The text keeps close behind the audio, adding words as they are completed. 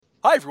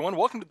Hi, everyone.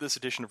 Welcome to this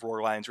edition of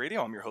Roar Lions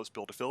Radio. I'm your host,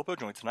 Bill DeFilippo,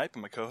 joined tonight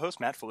by my co-host,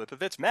 Matt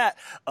Filipovitz. Matt,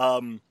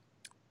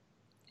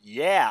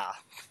 yeah.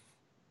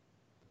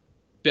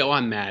 Bill,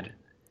 I'm mad.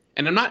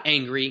 And I'm not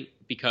angry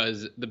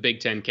because the Big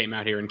Ten came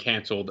out here and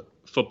canceled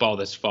football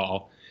this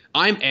fall.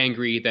 I'm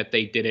angry that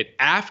they did it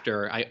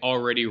after I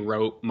already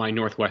wrote my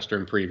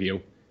Northwestern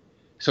preview.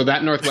 So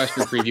that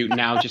Northwestern preview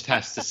now just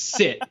has to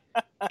sit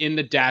in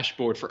the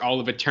dashboard for all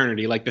of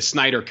eternity, like the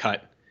Snyder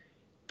Cut.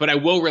 But I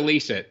will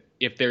release it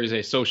if there's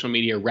a social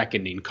media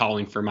reckoning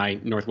calling for my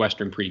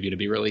Northwestern preview to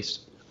be released.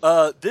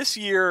 This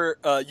year,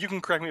 you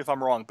can correct me if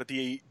I'm wrong, but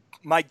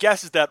my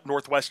guess is that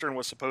Northwestern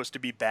was supposed to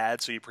be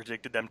bad, so you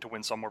predicted them to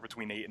win somewhere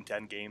between 8 and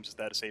 10 games. Is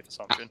that a safe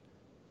assumption?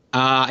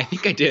 I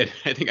think I did.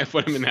 I think I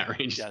put them in that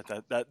range. Yeah,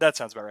 that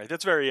sounds about right.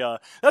 That's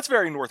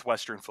very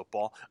Northwestern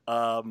football.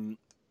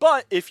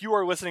 But if you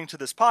are listening to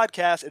this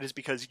podcast, it is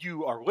because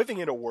you are living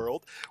in a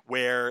world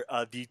where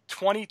the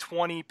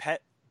 2020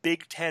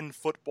 Big Ten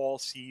football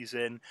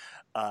season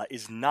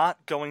is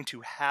not going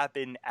to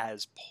happen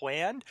as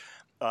planned.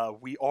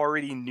 We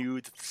already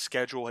knew that the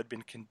schedule had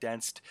been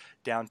condensed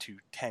down to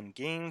 10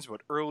 games,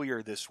 but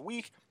earlier this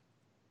week,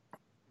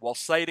 while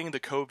citing the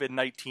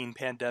COVID-19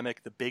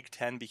 pandemic, the Big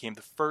Ten became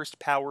the first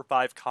Power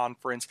 5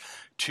 conference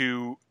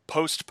to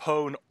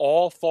postpone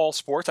all fall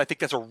sports. I think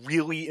that's a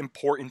really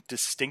important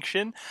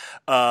distinction,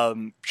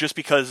 just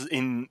because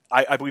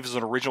I believe there's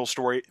an original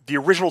story. The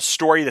original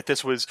story that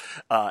this was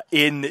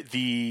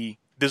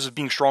this is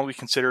being strongly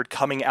considered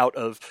coming out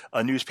of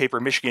a newspaper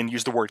in Michigan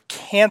used the word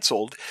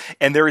canceled,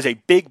 and there is a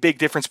big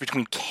difference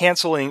between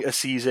canceling a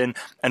season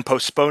and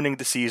postponing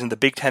the season. The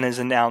Big Ten has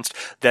announced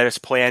that its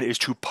plan is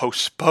to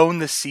postpone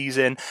the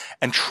season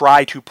and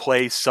try to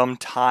play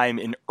sometime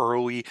in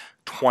early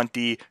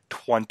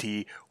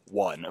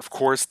 2021. Of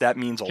course, that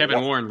means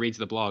Kevin Warren reads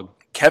the blog.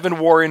 Kevin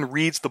Warren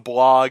reads the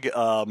blog.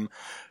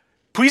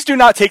 Please do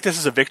not take this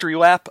as a victory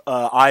lap.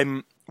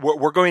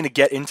 We're going to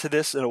get into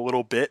this in a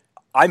little bit.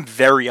 I'm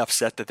very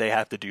upset that they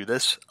have to do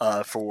this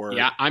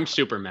Yeah, I'm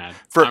super mad.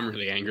 I'm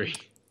really angry.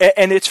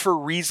 And it's for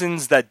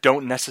reasons that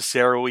don't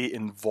necessarily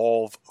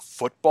involve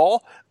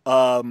football.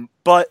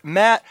 But,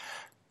 Matt,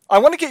 I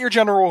want to get your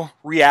general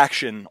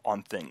reaction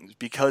on things,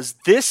 because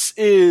this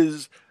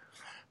is,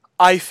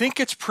 I think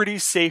it's pretty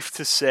safe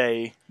to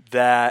say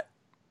that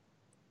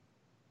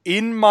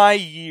in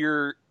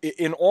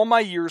all my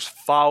years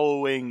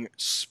following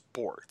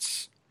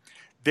sports,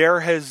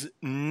 there has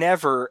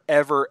never,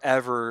 ever,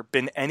 ever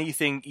been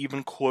anything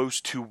even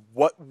close to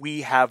what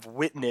we have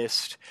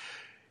witnessed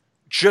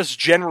just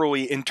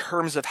generally in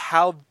terms of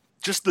how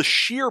just the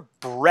sheer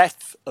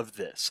breadth of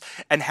this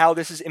and how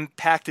this has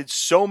impacted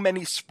so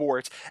many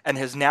sports and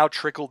has now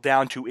trickled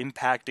down to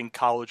impacting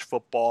college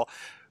football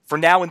for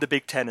now in the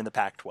Big Ten and the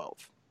Pac-12.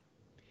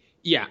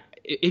 Yeah.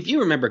 If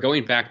you remember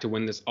going back to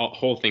when this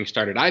whole thing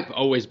started, I've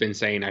always been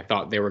saying I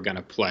thought they were going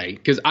to play,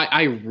 because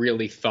I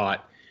really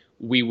thought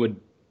we would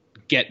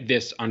get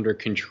this under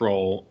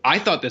control. I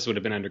thought this would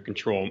have been under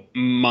control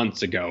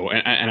months ago,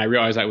 and I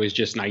realized I was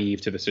just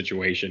naive to the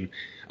situation.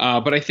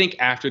 But I think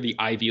after the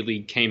Ivy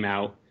League came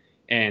out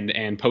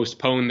and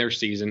postponed their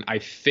season, I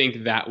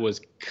think that was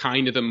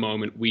kind of the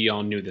moment we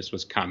all knew this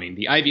was coming.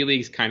 The Ivy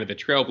League's kind of the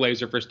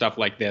trailblazer for stuff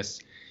like this.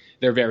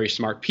 They're very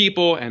smart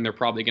people, and they're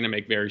probably going to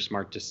make very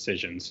smart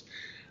decisions.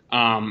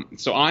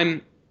 So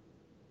I'm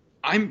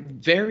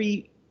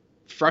very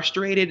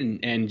frustrated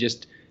and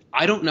just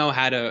I don't know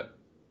how to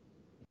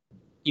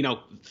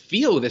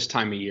feel this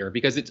time of year,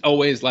 because it's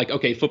always like,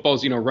 okay,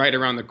 football's, right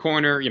around the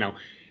corner,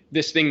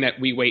 this thing that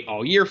we wait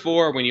all year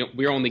for, when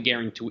we're only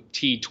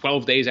guaranteed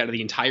 12 days out of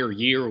the entire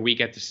year where we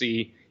get to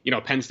see,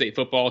 Penn State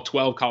football,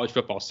 12 college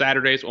football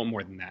Saturdays, well,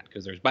 more than that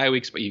because there's bye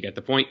weeks, but you get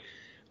the point.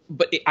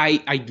 But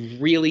I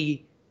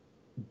really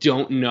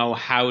don't know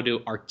how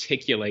to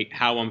articulate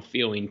how I'm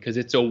feeling, because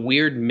it's a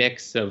weird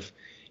mix of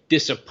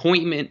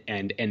disappointment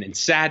and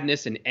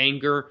sadness and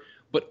anger,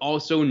 but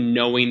also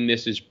knowing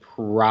this is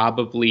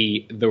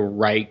probably the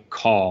right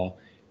call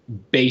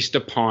based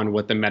upon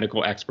what the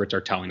medical experts are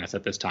telling us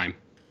at this time.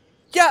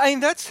 Yeah, I mean,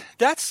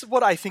 that's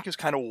what I think is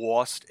kind of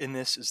lost in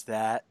this, is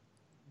that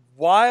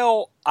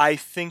while I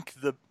think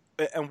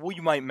and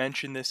you might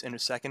mention this in a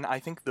second, I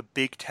think the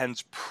Big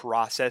Ten's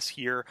process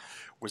here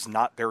was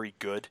not very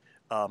good.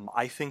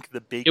 I think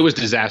it was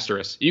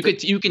disastrous.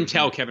 You can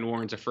tell Kevin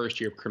Warren's a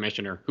first-year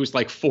commissioner who's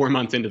like 4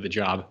 months into the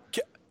job.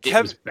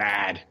 It was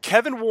bad.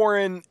 Kevin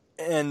Warren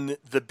and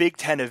the Big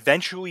Ten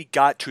eventually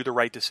got to the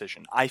right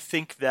decision. I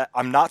think that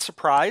I'm not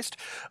surprised.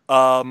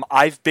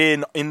 I've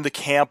been in the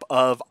camp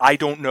of I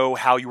don't know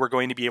how you are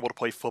going to be able to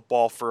play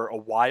football for a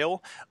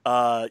while.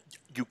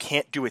 You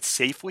can't do it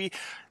safely.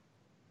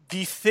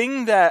 The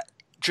thing that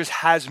just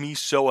has me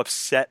so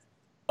upset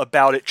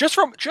about it, just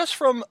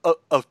from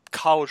a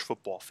college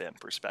football fan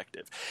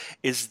perspective,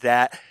 is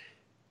that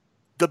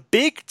the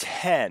Big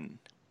Ten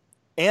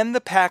and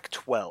the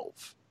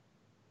Pac-12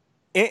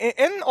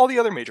 and all the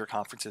other major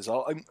conferences,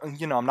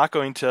 I'm not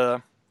going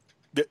to.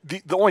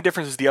 The only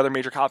difference is the other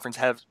major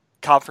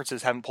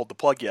conferences haven't pulled the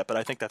plug yet, but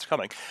I think that's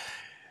coming.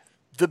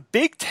 The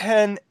Big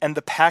Ten and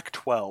the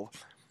Pac-12,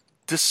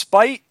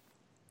 despite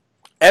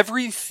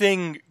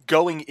everything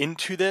going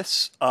into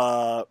this,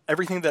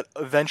 everything that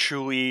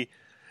eventually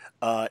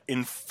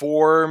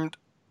informed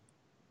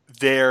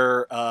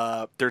their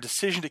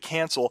decision to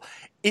cancel,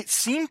 it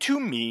seemed to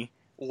me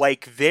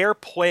like their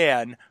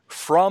plan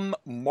from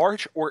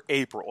March or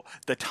April,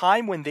 the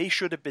time when they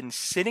should have been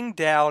sitting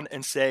down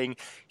and saying,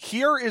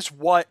 here is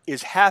what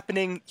is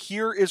happening,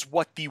 here is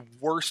what the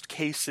worst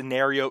case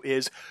scenario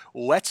is,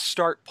 let's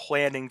start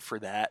planning for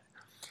that.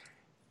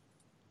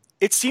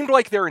 It seemed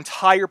like their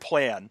entire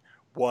plan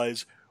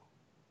was,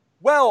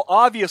 well,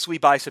 obviously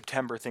by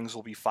September things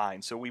will be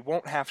fine, so we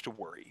won't have to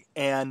worry.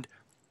 And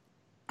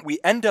we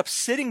end up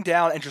sitting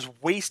down and just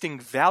wasting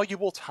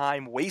valuable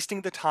time, wasting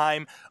the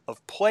time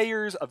of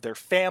players, of their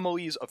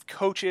families, of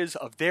coaches,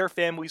 of their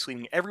families,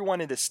 leaving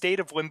everyone in a state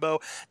of limbo.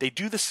 They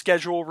do the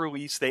schedule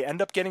release. They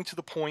end up getting to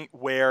the point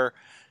where,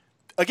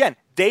 again,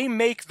 they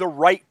make the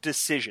right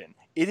decision.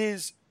 It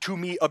is, to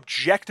me,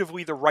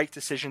 objectively the right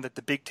decision that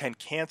the Big Ten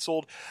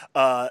canceled.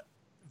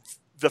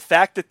 The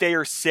fact that they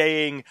are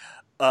saying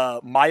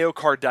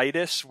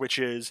myocarditis, which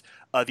is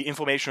the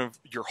inflammation of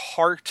your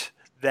heart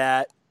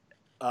that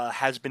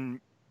has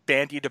been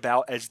bandied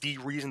about as the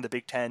reason the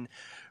Big Ten,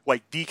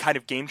 like the kind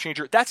of game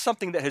changer. That's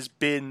something that has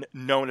been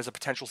known as a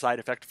potential side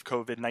effect of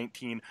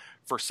COVID-19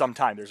 for some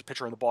time. There's a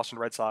pitcher on the Boston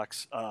Red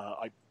Sox,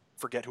 I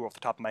forget who off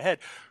the top of my head,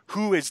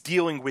 who is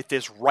dealing with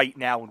this right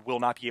now and will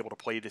not be able to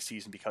play this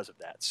season because of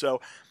that. So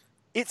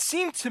it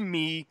seemed to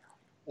me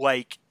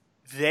like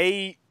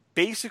they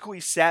basically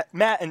sat,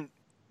 Matt, and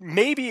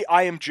maybe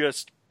I'm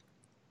just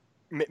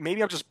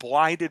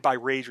blinded by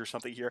rage or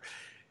something here.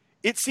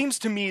 It seems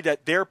to me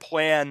that their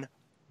plan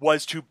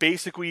was to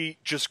basically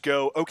just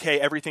go, okay,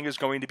 everything is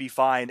going to be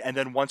fine. And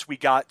then once we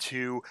got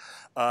to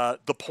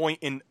the point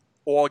in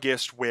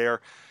August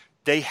where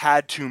they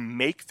had to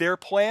make their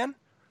plan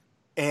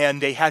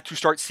and they had to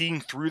start seeing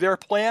through their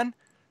plan,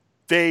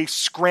 they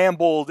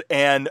scrambled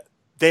and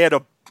they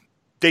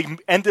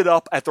ended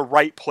up at the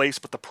right place,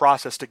 but the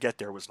process to get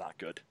there was not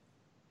good.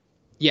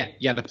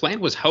 Yeah. The plan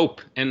was hope,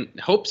 and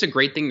hope's a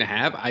great thing to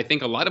have. I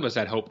think a lot of us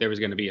had hope there was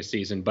going to be a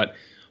season, but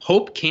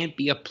hope can't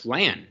be a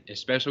plan,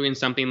 especially in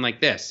something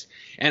like this.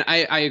 And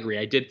I agree.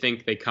 I did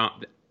think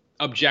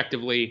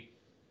objectively,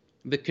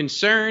 the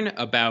concern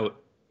about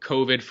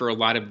COVID for a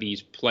lot of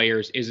these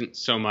players isn't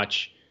so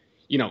much,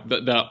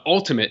 the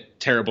ultimate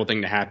terrible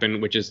thing to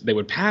happen, which is they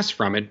would pass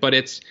from it, but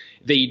it's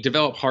they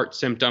develop heart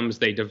symptoms,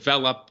 they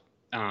develop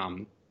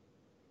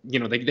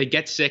they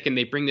get sick and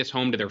they bring this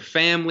home to their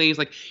families.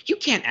 Like, you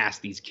can't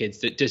ask these kids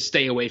to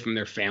stay away from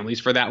their families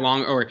for that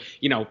long, or,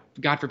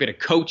 God forbid a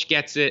coach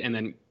gets it and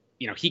then,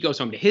 he goes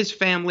home to his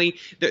family.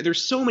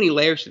 There's so many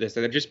layers to this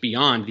that are just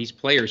beyond these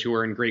players who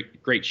are in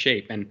great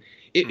shape. And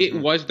it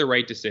was the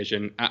right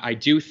decision. I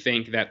do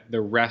think that the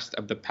rest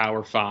of the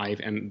Power Five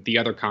and the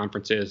other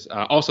conferences,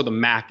 also the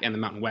MAC and the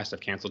Mountain West,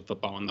 have canceled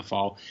football in the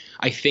fall.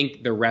 I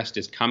think the rest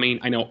is coming.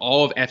 I know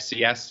all of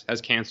FCS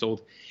has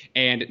canceled.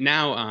 And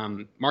now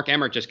Mark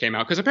Emmert just came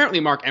out, because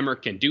apparently Mark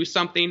Emmert can do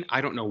something.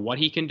 I don't know what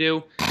he can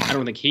do. I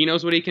don't think he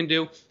knows what he can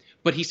do.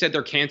 But he said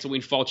they're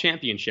canceling fall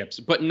championships,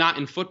 but not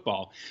in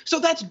football.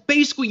 So that's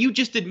basically, you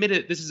just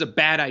admitted this is a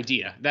bad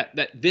idea,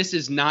 that this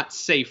is not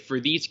safe for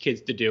these kids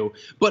to do,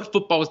 but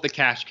football is the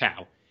cash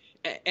cow.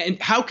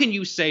 And how can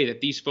you say that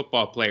these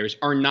football players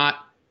are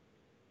not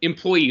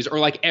employees or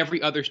like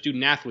every other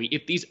student athlete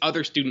if these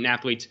other student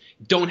athletes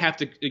don't have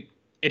to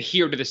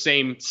adhere to the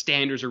same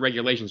standards or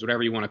regulations,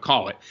 whatever you want to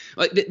call it?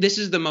 Like, this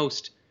is the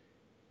most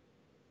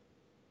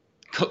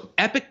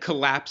epic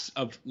collapse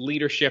of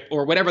leadership,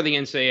 or whatever the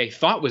NCAA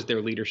thought was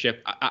their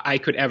leadership, I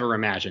could ever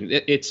imagine.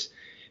 It's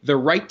the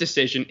right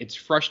decision. It's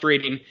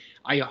frustrating.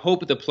 I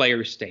hope the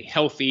players stay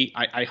healthy.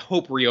 I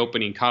hope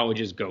reopening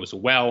colleges goes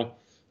well.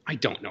 I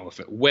don't know if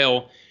it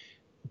will,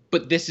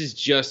 but this is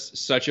just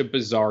such a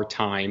bizarre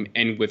time,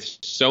 and with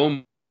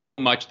so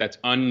much that's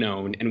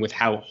unknown, and with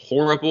how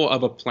horrible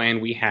of a plan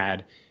we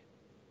had,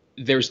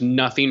 there's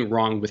nothing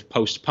wrong with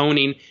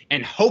postponing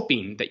and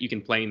hoping that you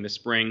can play in the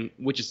spring,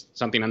 which is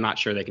something I'm not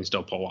sure they can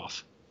still pull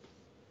off.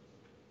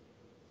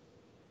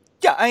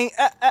 Yeah,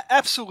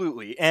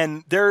 absolutely.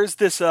 And there's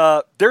this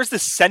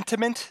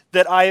sentiment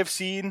that I have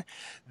seen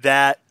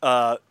that,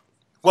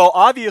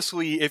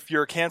 obviously, if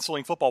you're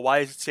canceling football, why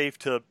is it safe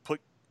to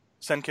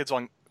send kids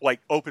on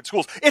like open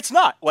schools? It's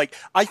not. Like,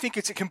 I think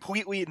it's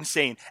completely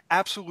insane,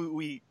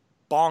 absolutely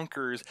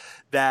bonkers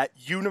that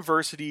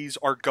universities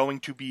are going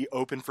to be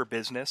open for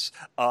business.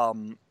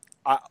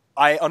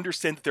 I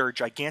understand that there are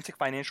gigantic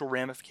financial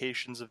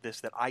ramifications of this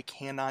that I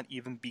cannot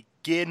even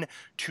begin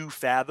to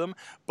fathom,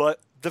 but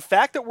the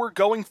fact that we're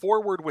going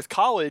forward with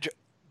college,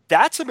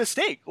 that's a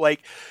mistake.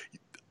 Like,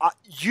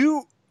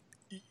 you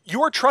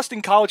are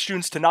trusting college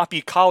students to not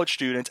be college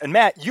students. And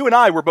Matt, you and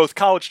I were both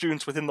college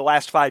students within the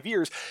last 5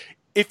 years.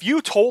 If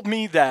you told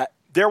me that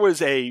there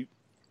was a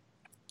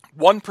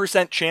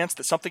 1% chance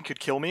that something could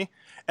kill me,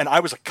 and I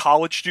was a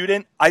college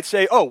student, I'd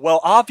say, oh,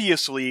 well,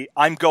 obviously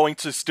I'm going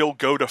to still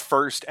go to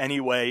First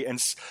anyway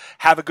and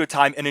have a good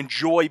time and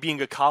enjoy being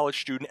a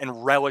college student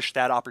and relish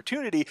that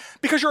opportunity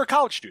because you're a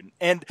college student.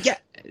 And yeah,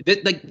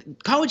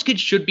 like college kids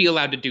should be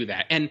allowed to do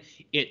that. And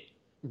it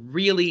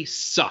really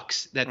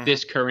sucks that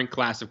this current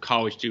class of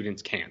college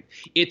students can.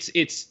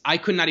 I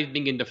could not even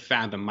begin to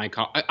fathom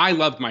I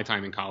loved my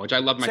time in college. I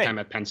loved my time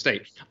at Penn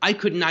State. I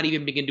could not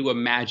even begin to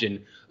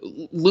imagine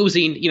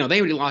losing, they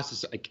already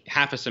lost like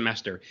half a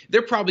semester.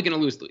 They're probably going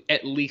to lose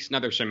at least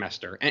another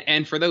semester.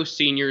 And for those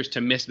seniors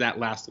to miss that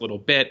last little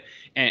bit,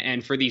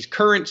 and for these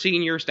current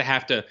seniors to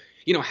have to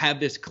have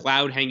this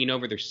cloud hanging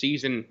over their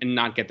season and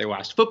not get their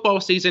last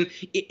football season.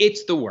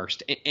 It's the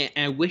worst. And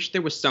I wish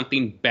there was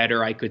something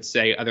better I could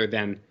say other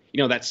than,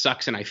 that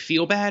sucks and I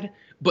feel bad.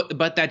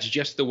 But that's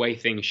just the way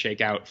things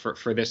shake out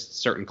for this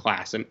certain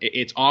class. And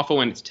it's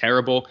awful and it's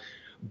terrible.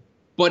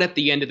 But at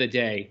the end of the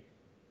day,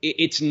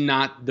 it's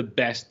not the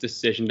best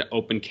decision to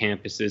open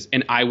campuses.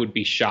 And I would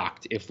be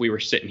shocked if we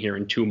were sitting here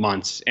in 2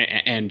 months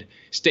and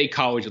State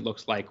College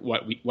looks like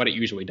what it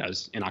usually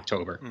does in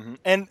October. Mm-hmm.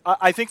 And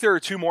I think there are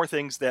two more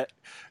things that,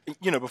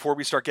 before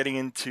we start getting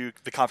into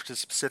the conferences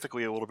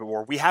specifically a little bit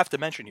more, we have to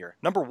mention here.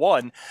 Number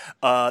one,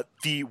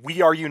 the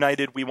We Are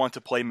United, We Want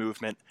to Play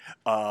movement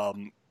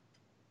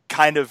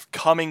kind of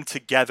coming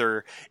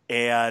together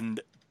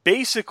and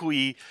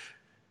basically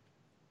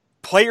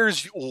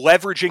players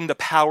leveraging the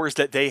powers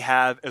that they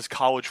have as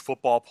college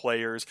football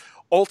players,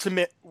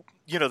 the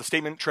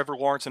statement Trevor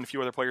Lawrence and a few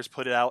other players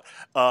put it out,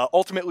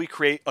 ultimately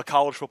create a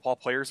college football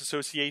players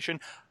association.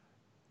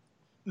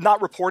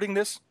 Not reporting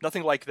this,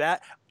 nothing like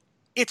that.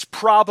 It's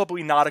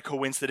probably not a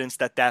coincidence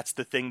that that's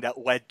the thing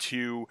that led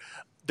to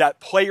that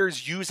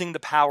players using the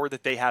power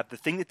that they have, the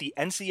thing that the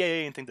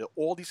NCAA and thing that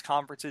all these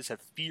conferences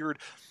have feared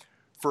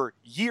for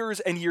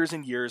years and years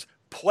and years,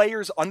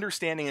 players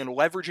understanding and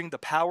leveraging the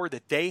power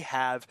that they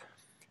have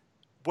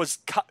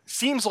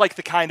seems like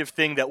the kind of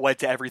thing that led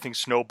to everything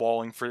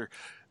snowballing for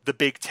the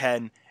Big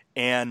Ten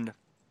and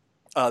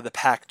the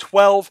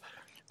Pac-12.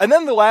 And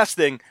then the last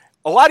thing,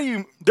 a lot of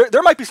you,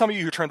 there might be some of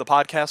you who turn the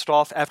podcast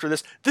off after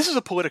this. This is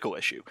a political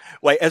issue.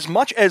 Like, as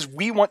much as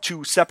we want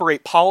to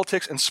separate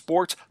politics and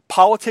sports,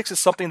 politics is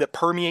something that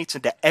permeates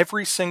into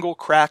every single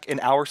crack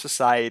in our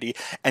society,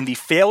 and the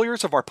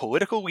failures of our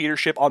political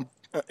leadership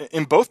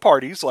in both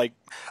parties, like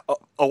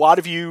a lot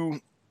of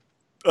you,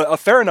 a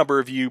fair number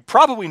of you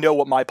probably know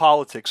what my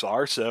politics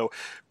are, so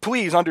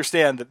please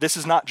understand that this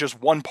is not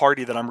just one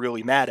party that I'm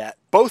really mad at.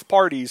 Both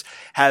parties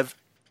have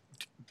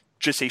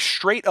just a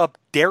straight-up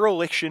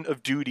dereliction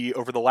of duty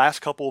over the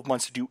last couple of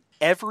months to do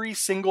every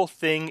single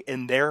thing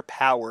in their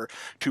power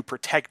to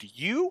protect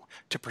you,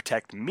 to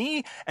protect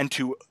me, and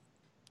to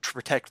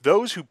protect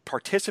those who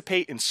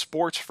participate in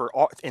sports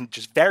and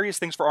just various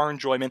things for our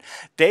enjoyment.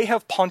 They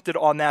have punted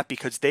on that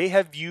because they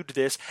have viewed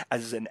this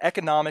as an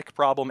economic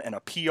problem and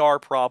a PR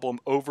problem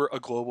over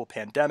a global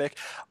pandemic.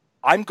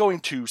 I'm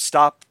going to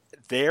stop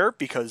there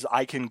because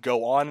I can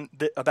go on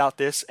about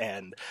this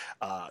and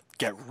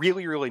get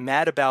really, really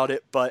mad about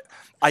it, but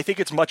I think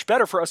it's much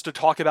better for us to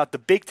talk about the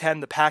Big Ten,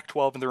 the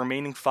Pac-12, and the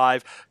remaining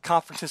 5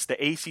 conferences, the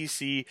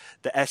ACC,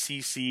 the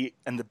SEC,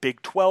 and the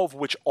Big 12,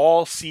 which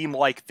all seem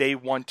like they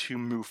want to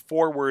move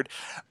forward.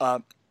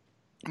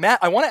 Matt,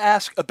 I want to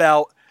ask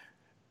about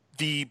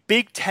the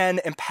Big Ten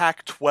and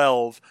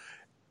Pac-12.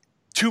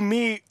 To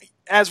me,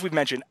 as we've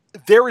mentioned,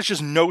 there is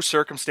just no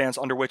circumstance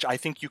under which I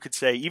think you could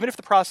say, even if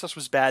the process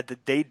was bad,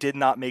 that they did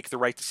not make the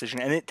right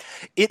decision. And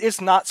it is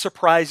not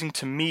surprising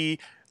to me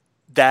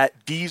that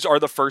these are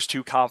the first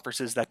 2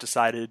 conferences that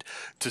decided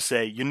to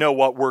say, you know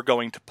what, we're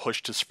going to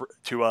push to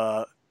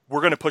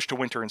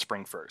winter and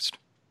spring first.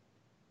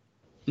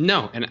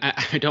 No, and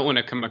I don't want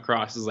to come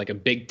across as like a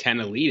Big Ten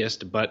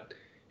elitist, but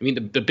I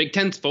mean, the Big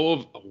Ten's full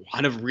of a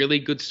lot of really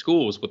good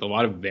schools with a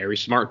lot of very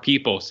smart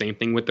people. Same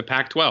thing with the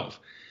Pac-12.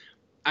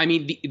 I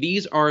mean,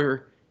 these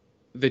are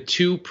the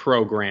 2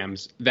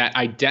 programs that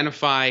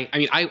identify. I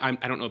mean, I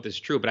don't know if this is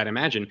true, but I'd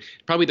imagine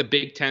probably the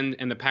Big Ten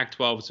and the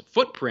Pac-12's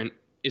footprint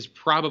is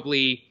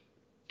probably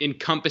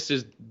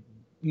encompasses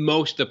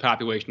most of the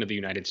population of the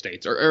United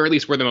States, or at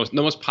least we're the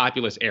most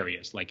populous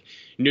areas, like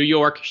New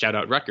York, shout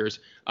out Rutgers,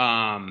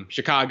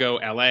 Chicago,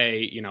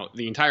 LA,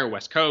 the entire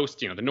West Coast,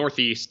 the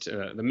Northeast,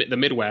 the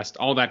Midwest,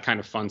 all that kind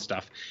of fun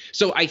stuff.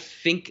 So I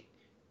think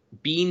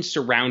being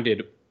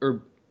surrounded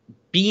or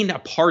being a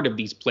part of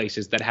these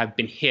places that have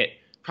been hit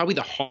probably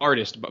the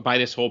hardest by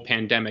this whole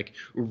pandemic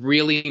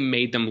really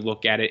made them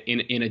look at it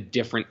in a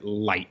different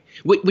light,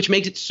 which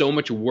makes it so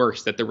much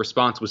worse that the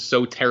response was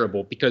so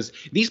terrible, because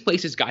these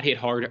places got hit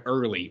hard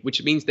early,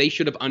 which means they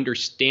should have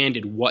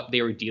understood what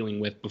they were dealing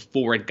with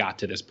before it got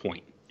to this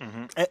point.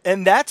 Mm-hmm.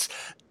 And that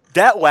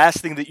last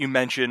thing that you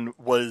mentioned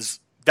was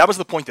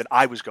the point that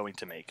I was going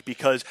to make,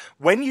 because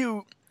when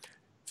you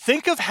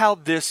think of how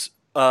this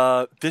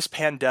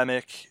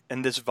pandemic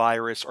and this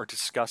virus are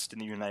discussed in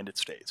the United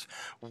States,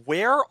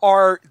 where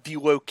are the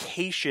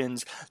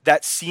locations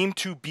that seem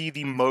to be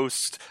the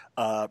most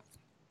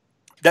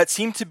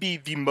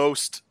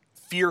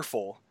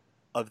fearful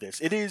of this.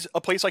 It is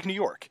a place like New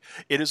York.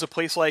 It is a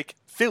place like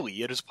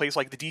Philly. It is a place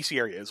like the DC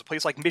area. It is a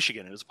place like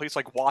Michigan. It is a place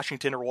like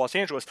Washington or Los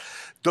Angeles.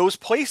 Those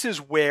places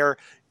where,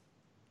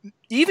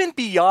 even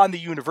beyond the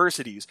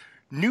universities,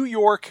 New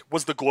York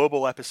was the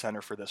global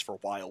epicenter for this for a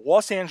while.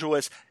 Los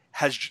Angeles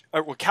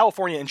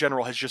California in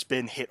general has just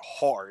been hit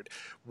hard.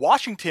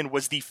 Washington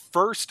was the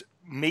first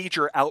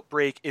major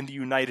outbreak in the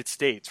United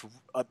States.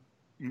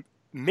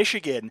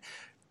 Michigan,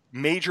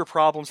 major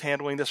problems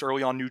handling this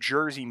early on. New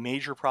Jersey,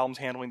 major problems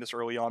handling this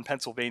early on.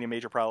 Pennsylvania,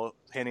 major problems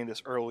handling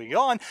this early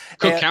on.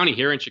 Cook County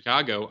here in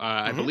Chicago,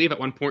 I believe at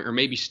one point, or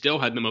maybe still,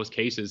 had the most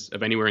cases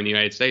of anywhere in the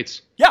United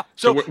States. Yeah,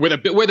 so where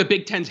the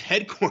Big Ten's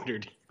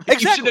headquartered.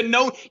 Exactly.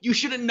 You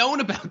should have known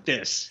about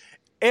this.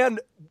 And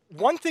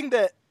one thing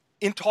that,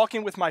 in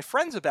talking with my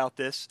friends about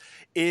this,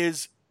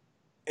 is,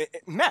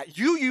 Matt,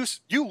 you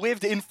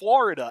lived in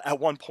Florida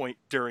at one point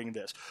during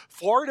this.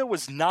 Florida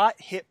was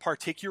not hit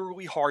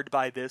particularly hard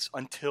by this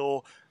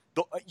until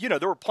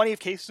there were plenty of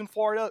cases in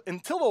Florida.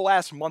 Until the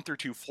last month or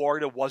two,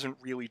 Florida wasn't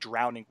really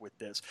drowning with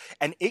this,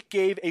 and it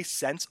gave a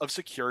sense of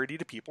security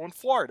to people in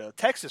Florida.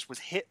 Texas was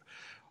hit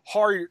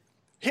hard,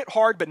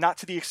 but not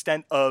to the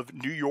extent of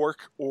New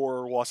York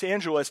or Los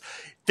Angeles.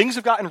 Things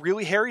have gotten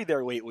really hairy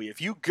there lately.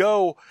 If you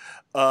go,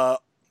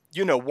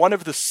 one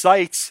of the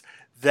sites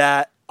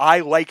that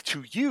I like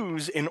to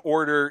use in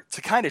order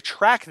to kind of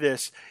track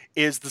this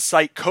is the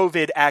site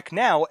COVID Act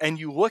Now, and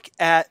you look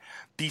at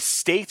the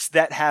states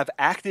that have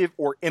active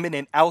or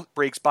imminent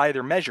outbreaks by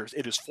their measures.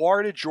 It is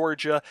Florida,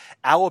 Georgia,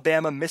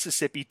 Alabama,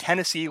 Mississippi,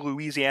 Tennessee,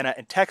 Louisiana,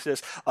 and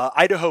Texas.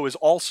 Idaho is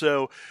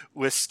also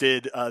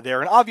listed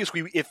there. And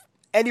obviously, if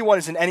anyone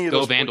is in any of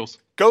those...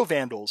 Go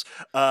Vandals.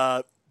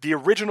 The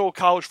original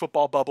college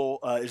football bubble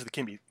is the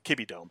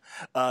Kibbe Dome.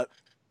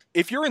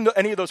 If you're in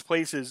any of those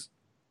places,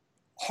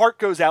 heart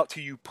goes out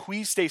to you.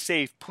 Please stay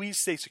safe. Please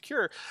stay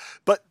secure.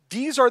 But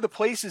these are the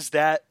places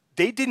that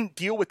they didn't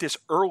deal with this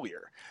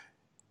earlier.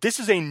 This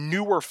is a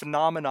newer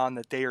phenomenon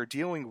that they are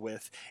dealing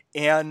with.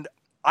 And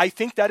I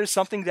think that is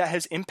something that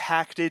has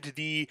impacted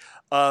the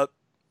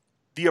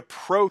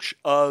approach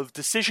of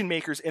decision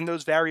makers in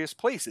those various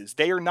places.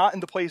 They are not in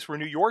the place where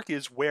New York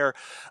is, where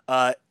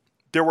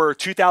there were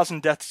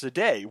 2,000 deaths a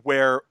day,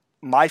 where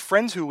my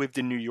friends who lived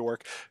in New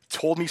York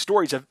told me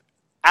stories of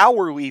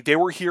hourly they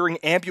were hearing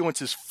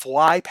ambulances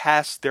fly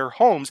past their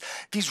homes.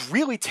 These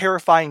really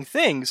terrifying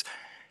things.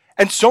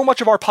 And so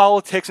much of our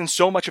politics and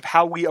so much of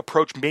how we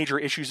approach major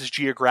issues is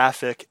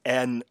geographic.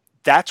 And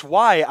that's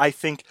why I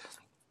think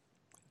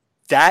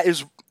that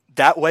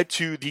led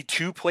to the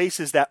two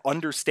places that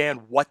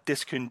understand what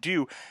this can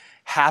do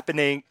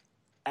acting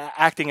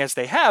as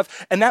they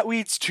have. And that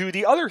leads to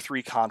the other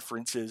three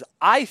conferences.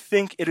 I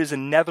think it is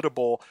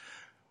inevitable,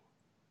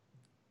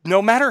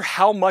 no matter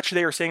how much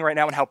they are saying right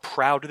now and how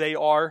proud they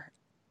are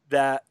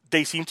that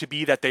they seem to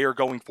be that they are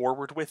going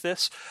forward with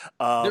this.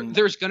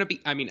 There's going to be,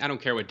 I don't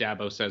care what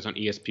Dabo says on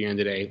ESPN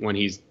today when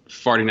he's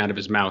farting out of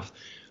his mouth.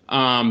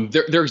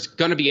 There's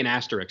going to be an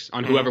asterisk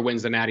on whoever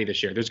wins the Natty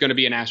this year. There's going to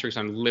be an asterisk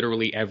on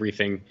literally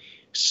everything.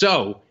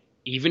 So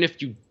even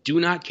if you do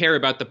not care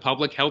about the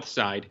public health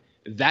side,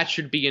 that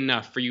should be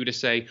enough for you to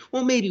say,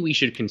 well, maybe we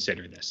should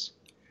consider this.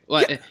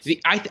 Well, yeah.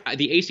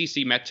 The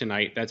ACC met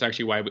tonight. That's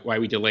actually why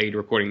we delayed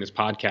recording this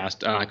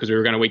podcast, because we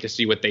were going to wait to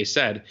see what they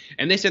said.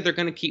 And they said they're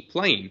going to keep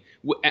playing.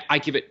 I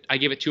give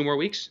it 2 more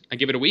weeks. I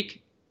give it a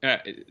week.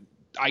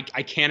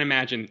 I can't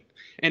imagine.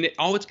 And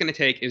all it's going to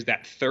take is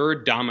that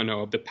third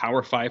domino of the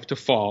Power Five to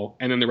fall,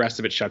 and then the rest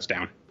of it shuts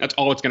down. That's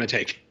all it's going to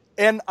take.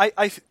 And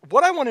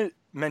what I want to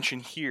mention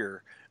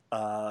here,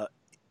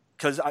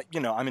 because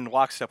I'm in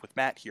lockstep with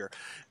Matt here,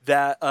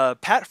 that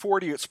Pat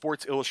Forty at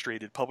Sports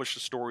Illustrated published a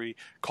story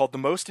called "The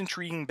Most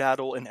Intriguing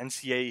Battle in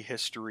NCAA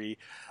History"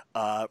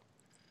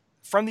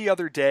 from the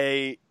other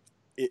day.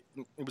 It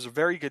was a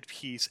very good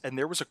piece, and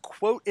there was a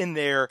quote in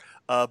there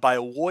by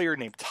a lawyer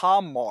named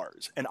Tom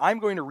Mars, and I'm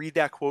going to read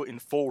that quote in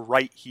full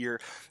right here,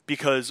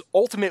 because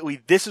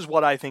ultimately this is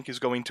what I think is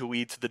going to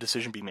lead to the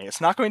decision being made.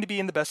 It's not going to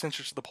be in the best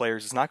interest of the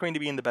players. It's not going to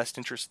be in the best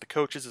interest of the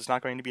coaches. It's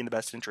not going to be in the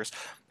best interest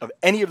of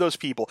any of those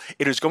people.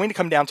 It is going to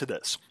come down to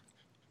this.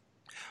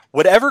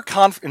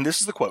 And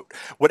this is the quote,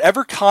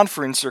 whatever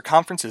conference or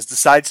conferences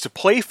decides to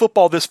play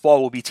football this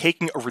fall will be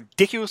taking a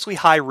ridiculously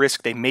high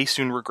risk they may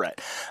soon regret.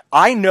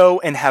 I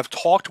know and have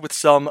talked with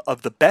some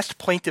of the best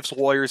plaintiffs'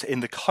 lawyers in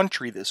the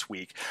country this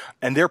week,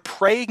 and they're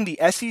praying the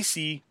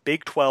SEC,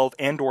 Big 12,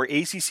 and or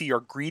ACC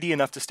are greedy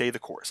enough to stay the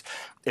course.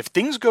 If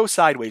things go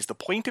sideways, the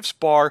plaintiffs'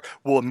 bar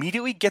will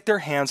immediately get their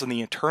hands on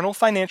the internal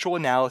financial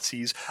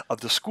analyses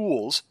of the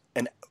schools,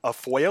 and a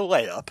FOIA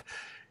layup,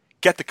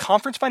 get the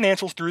conference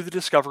financials through the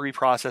discovery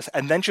process,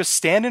 and then just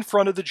stand in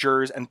front of the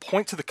jurors and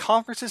point to the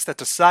conferences that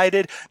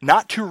decided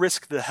not to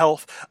risk the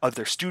health of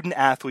their student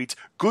athletes.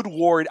 Good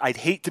Lord, I'd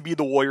hate to be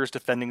the lawyers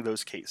defending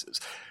those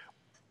cases.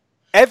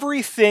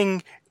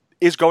 Everything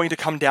is going to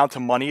come down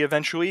to money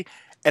eventually,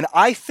 and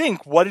I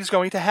think what is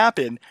going to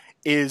happen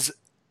is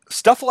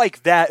stuff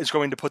like that is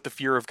going to put the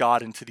fear of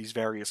God into these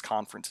various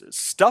conferences.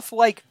 Stuff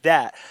like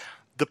that,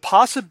 the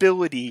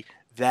possibility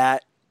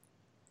that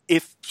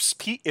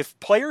if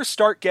players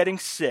start getting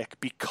sick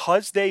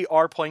because they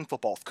are playing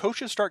football, if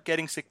coaches start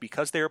getting sick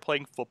because they are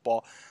playing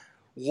football,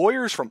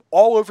 lawyers from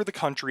all over the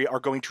country are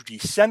going to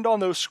descend on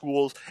those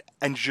schools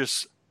and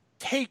just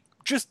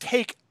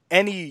take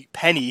any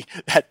penny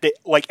that they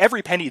like,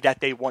 every penny that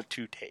they want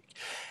to take.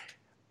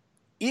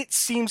 It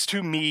seems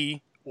to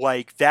me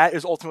like that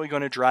is ultimately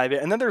going to drive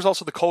it. And then there's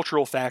also the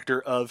cultural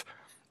factor of,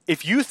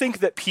 if you think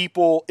that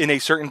people in a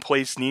certain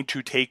place need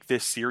to take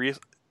this serious,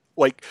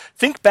 like,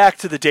 think back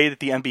to the day that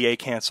the NBA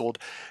canceled,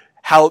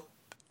 how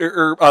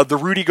the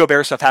Rudy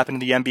Gobert stuff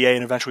happened in the NBA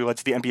and eventually led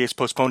to the NBA's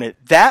postpone it.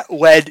 That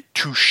led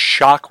to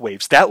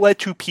shockwaves. That led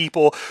to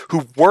people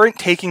who weren't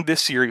taking this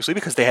seriously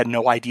because they had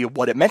no idea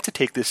what it meant to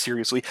take this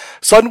seriously,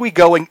 suddenly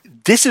going,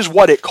 this is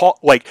what it called.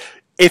 Like,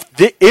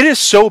 it is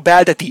so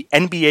bad that the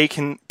NBA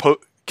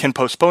can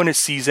postpone its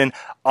season,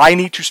 I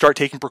need to start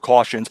taking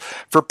precautions.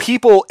 For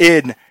people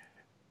in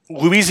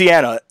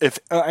Louisiana,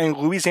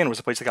 Louisiana was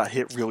a place that got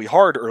hit really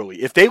hard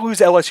early. If they lose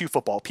LSU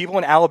football, people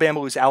in Alabama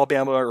lose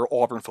Alabama or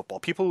Auburn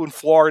football. People in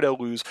Florida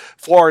lose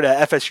Florida,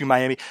 FSU,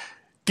 Miami.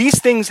 These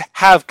things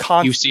have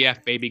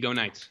UCF, baby, go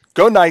Knights.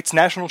 Go Knights,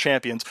 national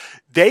champions.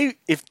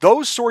 If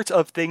those sorts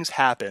of things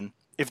happen,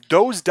 if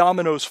those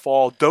dominoes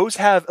fall, those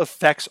have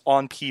effects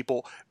on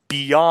people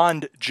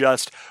beyond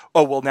just,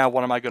 oh, well, now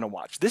what am I going to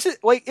watch? This is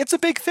like, it's a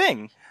big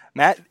thing,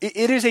 Matt.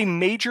 It is a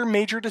major,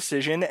 major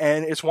decision,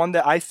 and it's one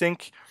that I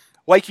think,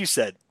 like you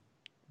said,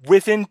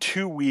 within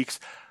 2 weeks,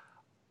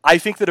 I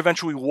think that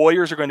eventually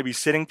lawyers are going to be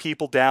sitting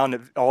people down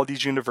at all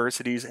these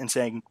universities and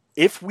saying,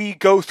 if we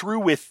go through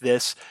with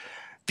this,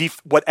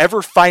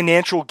 whatever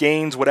financial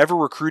gains, whatever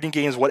recruiting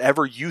gains,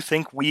 whatever you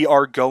think we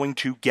are going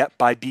to get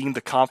by being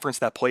the conference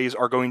that plays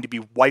are going to be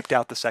wiped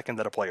out the second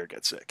that a player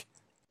gets sick.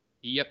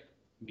 Yep,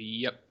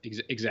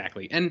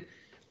 exactly. And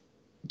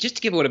just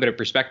to give a little bit of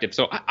perspective,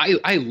 so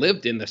I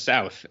lived in the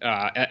South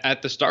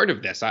at the start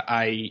of this.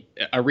 A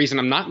reason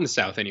I'm not in the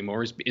South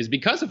anymore is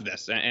because of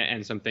this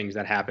and some things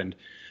that happened.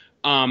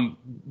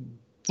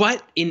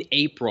 But in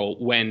April,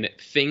 when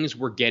things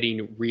were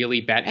getting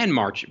really bad, and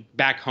March,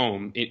 back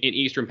home in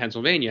eastern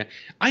Pennsylvania,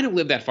 I don't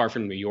live that far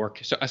from New York,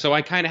 so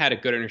I kind of had a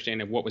good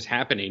understanding of what was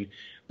happening.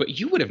 But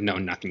you would have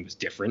known nothing was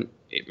different,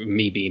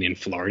 me being in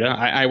Florida.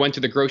 I went to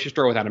the grocery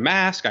store without a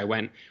mask.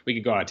 We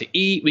could go out to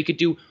eat. We could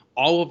do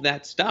all of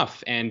that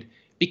stuff. And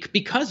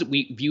because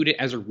we viewed it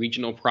as a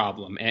regional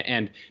problem,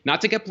 and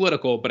not to get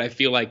political, but I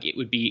feel like it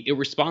would be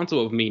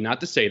irresponsible of me not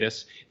to say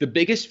this, the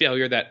biggest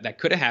failure that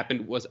could have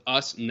happened was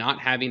us not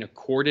having a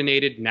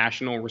coordinated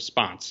national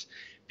response.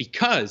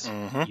 Because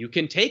you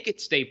can take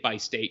it state by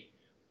state,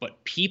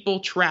 but people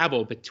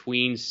travel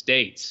between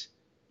states.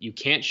 You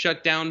can't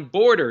shut down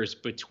borders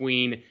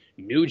between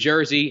New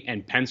Jersey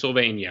and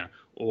Pennsylvania,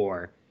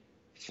 or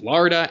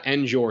Florida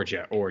and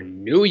Georgia, or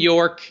New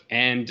York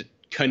and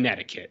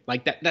Connecticut.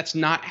 Like that's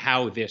not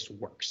how this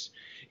works.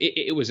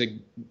 It was a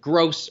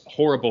gross,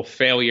 horrible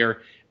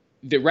failure.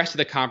 The rest of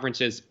the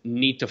conferences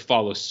need to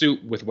follow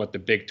suit with what the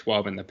Big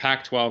 12 and the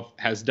Pac-12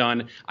 has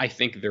done. I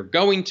think they're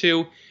going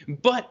to.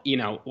 But,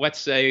 let's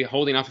say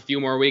holding off a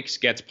few more weeks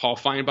gets Paul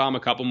Feinbaum a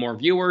couple more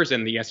viewers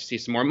and the SEC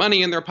some more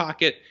money in their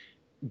pocket.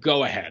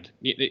 Go ahead.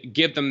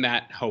 Give them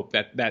that hope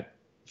that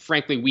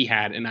frankly we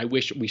had, and I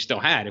wish we still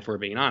had, if we're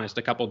being honest,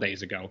 a couple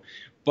days ago.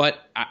 But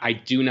I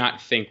do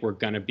not think we're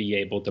going to be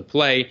able to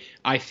play.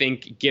 I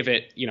think give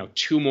it,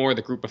 2 more of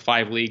the group of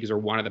 5 leagues or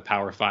one of the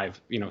Power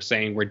 5,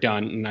 saying we're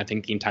done, and I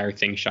think the entire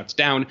thing shuts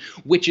down,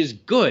 which is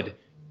good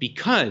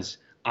because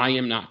I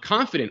am not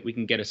confident we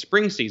can get a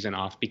spring season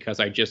off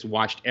because I just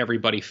watched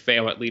everybody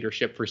fail at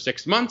leadership for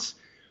 6 months.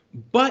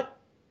 But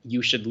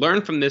you should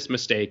learn from this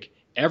mistake.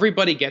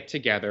 Everybody get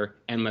together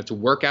and let's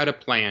work out a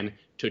plan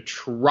to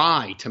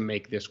try to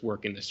make this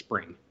work in the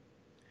spring.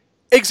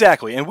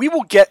 Exactly, and we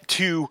will get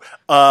to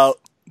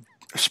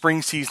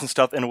spring season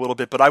stuff in a little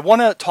bit, but I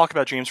want to talk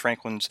about James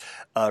Franklin's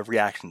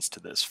reactions to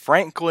this.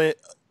 Franklin,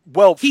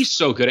 well, he's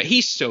so good at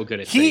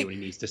saying what he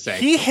needs to say.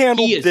 He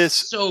handled this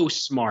so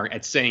smart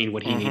at saying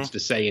what he needs to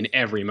say in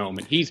every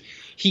moment.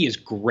 He is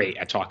great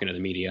at talking to the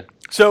media.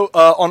 So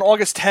on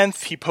August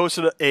 10th, he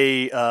posted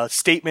a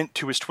statement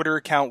to his Twitter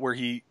account where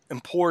he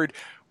implored,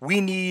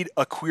 "We need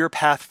a queer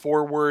path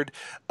forward.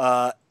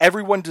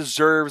 Everyone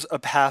deserves a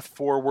path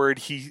forward."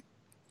 He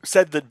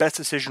said the best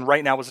decision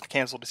right now was to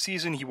cancel the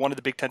season. He wanted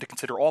the Big Ten to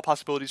consider all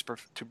possibilities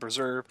to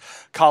preserve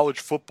college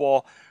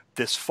football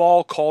this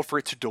fall, called for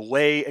it to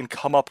delay and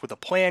come up with a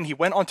plan. He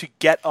went on to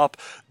Get Up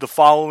the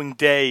following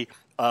day.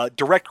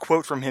 Direct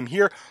quote from him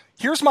here.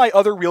 "Here's my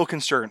other real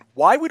concern.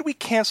 Why would we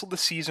cancel the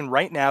season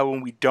right now when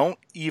we don't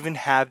even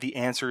have the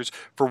answers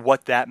for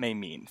what that may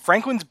mean?"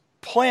 Franklin's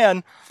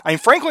plan,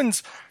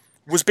 Franklin's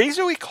was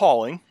basically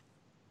calling,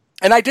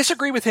 and I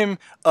disagree with him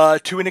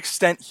to an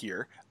extent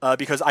here,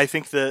 because I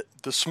think that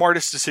the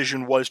smartest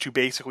decision was to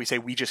basically say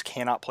we just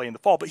cannot play in the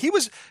fall. But he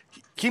was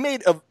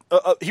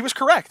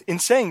correct in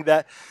saying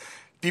that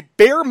the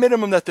bare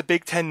minimum that the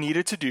Big Ten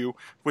needed to do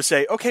was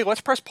say, okay,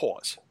 let's press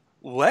pause.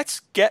 Let's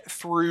get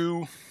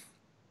through.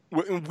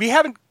 We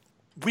haven't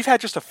we've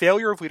had just a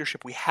failure of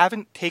leadership. We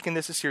haven't taken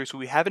this as seriously.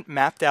 We haven't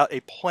mapped out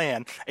a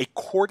plan, a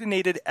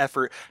coordinated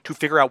effort to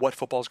figure out what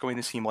football is going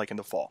to seem like in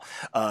the fall.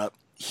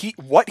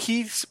 What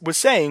he was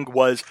saying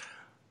was,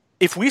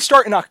 if we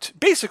start in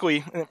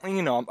basically,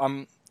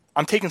 I'm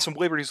taking some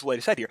liberties with what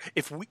he said here.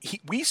 If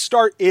we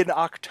start in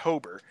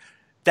October,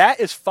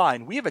 that is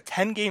fine. We have a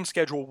 10-game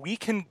schedule. We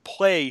can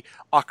play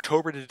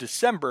October to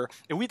December,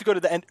 and we have to go to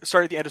the end,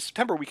 start at the end of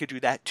September. We could do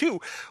that too.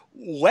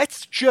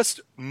 Let's just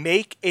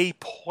make a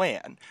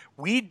plan.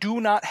 We do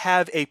not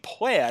have a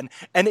plan,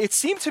 and it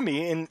seemed to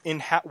me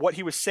in what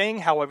he was saying,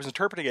 how I was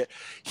interpreting it,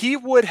 he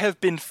would have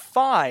been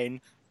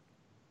fine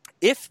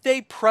if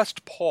they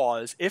pressed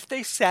pause, if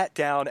they sat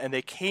down and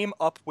they came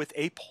up with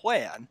a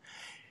plan.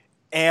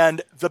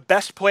 And the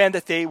best plan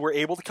that they were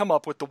able to come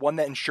up with, the one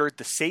that ensured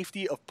the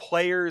safety of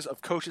players,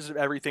 of coaches, of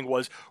everything,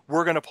 was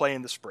we're going to play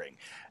in the spring.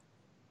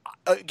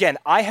 Again,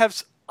 I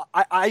have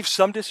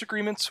some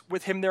disagreements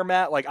with him there,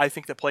 Matt. Like, I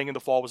think that playing in the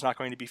fall was not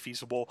going to be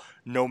feasible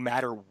no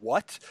matter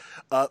what.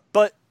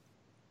 But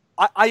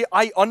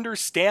I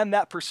understand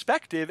that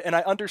perspective, and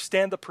I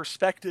understand the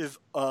perspective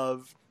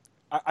of,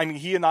 I mean,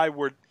 you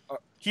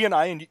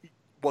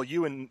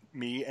and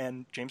me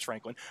and James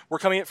Franklin, we're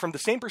coming at it from the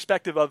same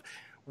perspective of,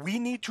 we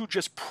need to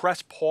just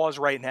press pause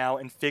right now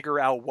and figure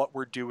out what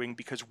we're doing,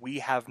 because we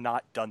have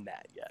not done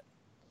that yet.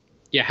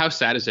 Yeah, how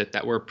sad is it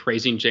that we're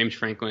praising James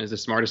Franklin as the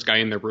smartest guy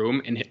in the room,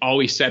 and all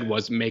he said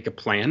was make a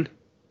plan?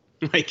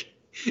 Like,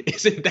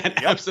 isn't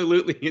that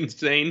absolutely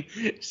insane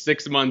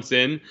 6 months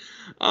in?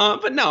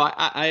 But no,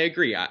 I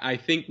agree. I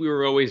think we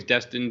were always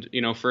destined,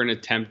 for an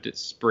attempt at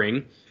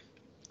spring.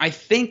 I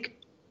think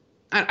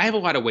I have a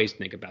lot of ways to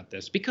think about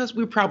this, because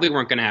we probably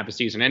weren't going to have a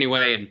season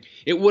anyway, and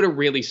it would have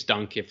really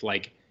stunk if,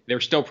 like, they're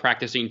still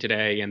practicing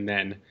today and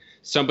then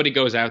somebody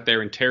goes out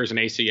there and tears an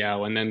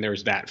ACL, and then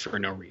there's that for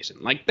no reason.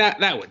 Like, that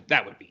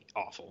would be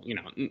awful,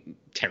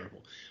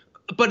 terrible.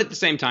 But at the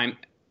same time,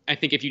 I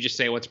think if you just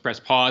say, let's press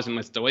pause and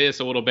let's delay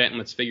this a little bit and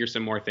let's figure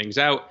some more things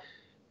out,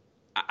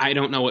 I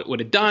don't know what would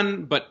have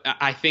done, but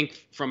I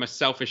think from a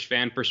selfish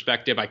fan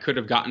perspective, I could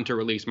have gotten to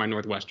release my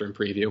Northwestern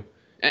preview.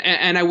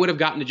 And I would have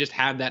gotten to just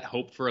have that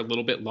hope for a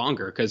little bit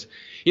longer, because,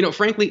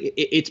 frankly,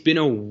 it's been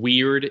a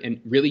weird and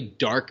really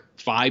dark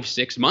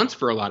 5-6 months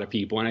for a lot of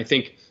people. And I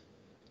think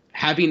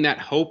having that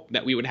hope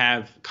that we would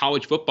have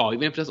college football,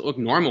 even if it doesn't look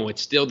normal,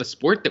 it's still the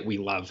sport that we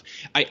love.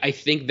 I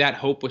think that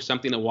hope was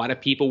something a lot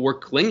of people were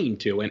clinging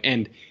to.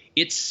 And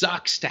it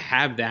sucks to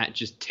have that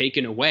just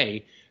taken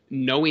away,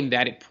 knowing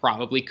that it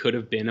probably could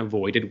have been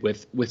avoided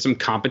with some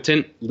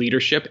competent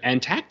leadership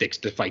and tactics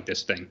to fight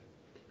this thing.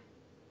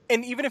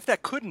 And even if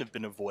that couldn't have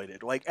been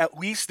avoided, like, at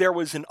least there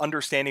was an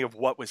understanding of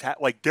what was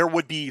like, there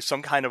would be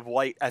some kind of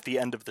light at the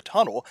end of the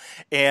tunnel.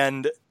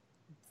 And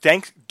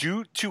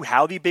due to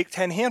how the Big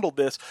Ten handled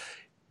this,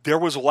 there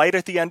was light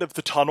at the end of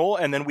the tunnel,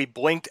 and then we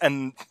blinked,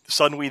 and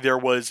suddenly there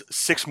was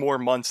 6 more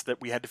months that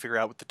we had to figure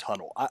out with the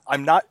tunnel.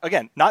 I'm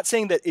not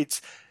saying that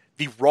it's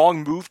the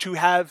wrong move to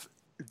have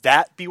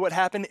that be what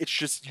happened. It's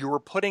just you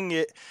were doing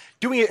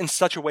it in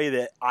such a way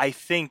that I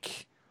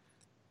think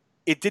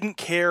it didn't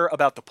care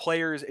about the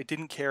players. It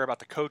didn't care about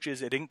the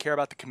coaches. It didn't care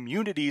about the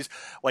communities.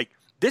 Like,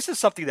 this is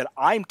something that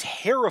I'm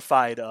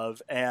terrified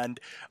of. And,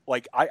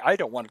 like, I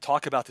don't want to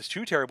talk about this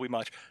too terribly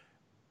much.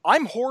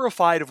 I'm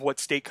horrified of what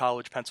State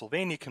College,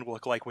 Pennsylvania can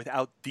look like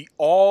without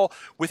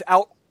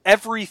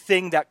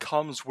everything that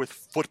comes with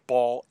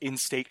football in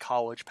State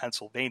College,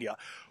 Pennsylvania.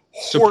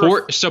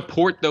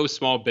 Support those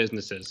small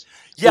businesses.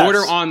 Yes. Order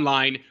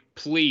online.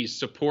 Please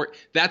support.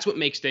 That's what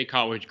makes State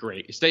College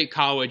great. State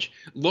College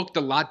looked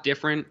a lot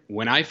different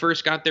when I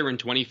first got there in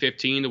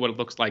 2015 to what it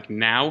looks like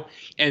now.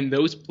 And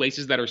those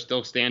places that are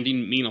still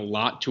standing mean a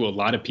lot to a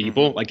lot of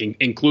people, like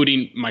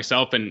including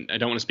myself. And I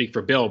don't want to speak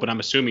for Bill, but I'm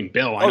assuming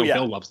Bill. I know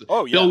Bill loves it.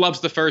 Bill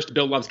loves the First.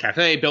 Bill loves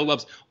Cafe. Bill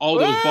loves all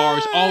those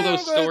bars, all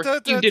those stores.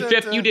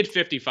 You did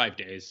 55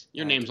 days.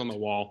 Your name's on the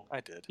wall.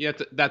 I did. Yeah,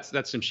 that's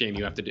some shame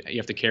you have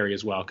to carry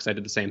as well, because I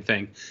did the same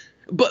thing.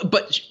 But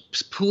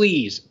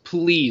please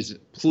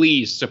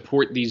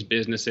support these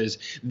businesses.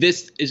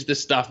 This is the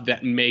stuff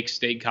that makes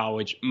State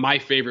College my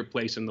favorite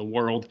place in the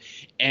world.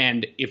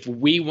 And if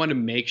we want to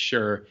make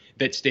sure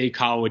that State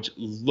College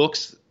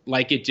looks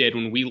like it did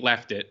when we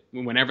left it,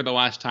 whenever the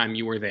last time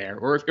you were there,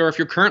 or if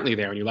you're currently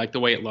there and you like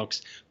the way it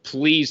looks,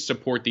 please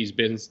support these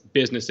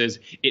businesses.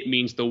 It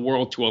means the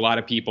world to a lot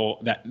of people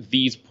that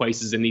these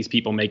places and these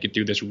people make it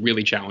through this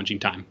really challenging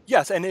time.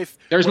 Yes, and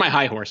there's my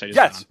high horse.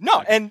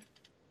 And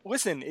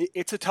listen,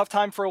 it's a tough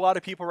time for a lot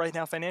of people right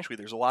now financially.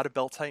 There's a lot of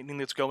belt tightening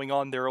that's going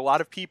on. There are a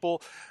lot of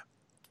people,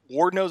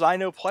 Ward knows I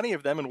know plenty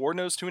of them, and Ward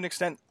knows to an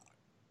extent,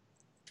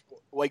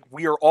 like,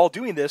 we are all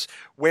doing this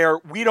where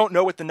we don't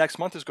know what the next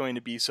month is going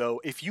to be. So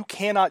if you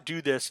cannot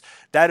do this,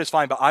 that is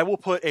fine. But I will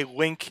put a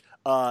link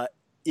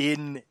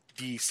in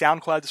the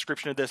SoundCloud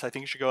description of this. I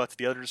think you should go out to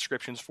the other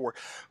descriptions for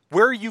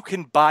where you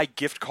can buy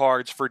gift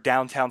cards for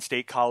downtown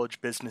State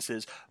College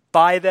businesses.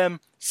 Buy them,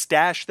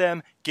 stash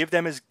them, give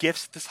them as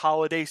gifts this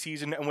holiday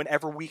season, and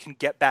whenever we can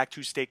get back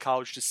to State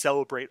College to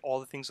celebrate all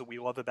the things that we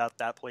love about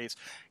that place,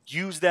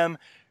 use them.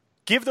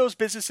 give those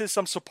businesses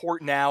some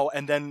support now,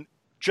 and then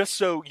just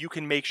so you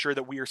can make sure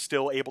that we are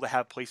still able to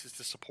have places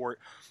to support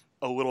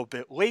a little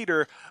bit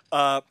later.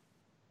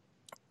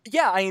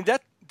 Yeah, I mean,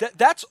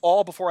 that's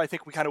all before I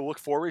think we kind of look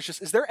forward. It's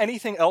just, is there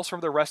anything else from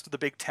the rest of the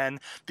Big Ten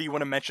that you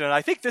want to mention? And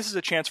I think this is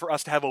a chance for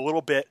us to have a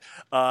little bit,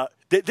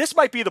 this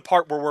might be the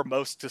part where we're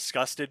most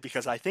disgusted,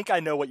 because I think I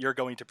know what you're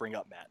going to bring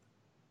up, Matt.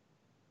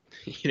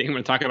 You think I'm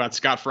going to talk about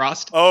Scott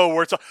Frost?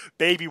 Oh,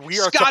 baby, we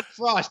are Scott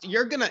Frost.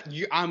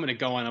 I'm going to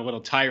go on a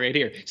little tirade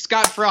here.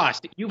 Scott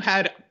Frost,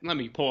 let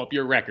me pull up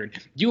your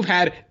record. You've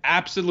had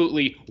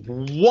absolutely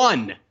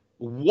one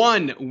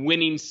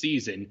winning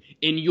season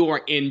in your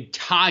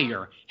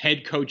entire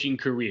head coaching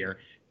career.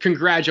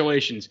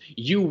 Congratulations.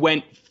 You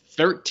went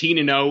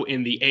 13-0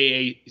 in the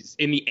is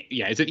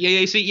it the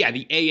AAC? Yeah,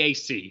 the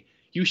AAC.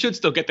 You should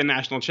still get the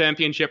national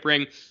championship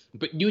ring,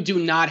 but you do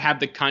not have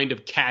the kind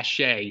of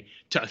cachet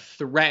to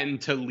threaten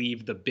to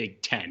leave the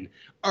Big Ten.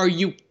 Are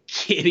you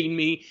kidding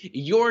me?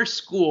 Your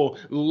school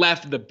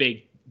left the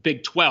Big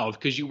 12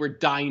 because you were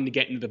dying to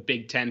get into the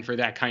Big Ten for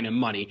that kind of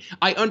money.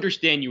 I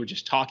understand you were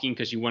just talking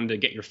because you wanted to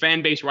get your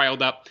fan base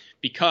riled up,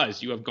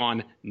 because you have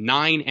gone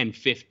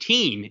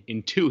 9-15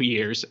 in 2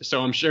 years,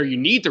 so I'm sure you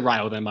need to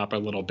rile them up a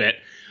little bit.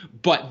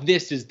 But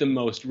this is the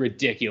most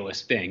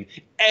ridiculous thing.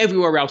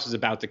 Everywhere else is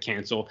about to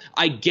cancel.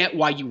 I get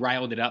why you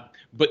riled it up,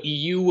 but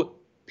you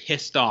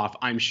pissed off,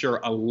 I'm sure,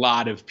 a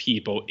lot of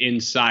people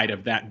inside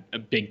of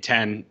that Big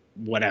Ten,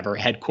 whatever,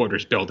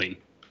 headquarters building.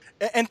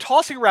 And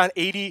tossing around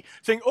 80,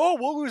 saying, oh,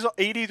 we'll lose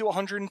 80 to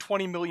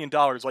 $120 million.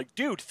 Like,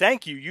 dude,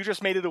 thank you. You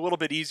just made it a little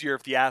bit easier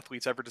if the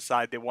athletes ever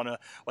decide they want to,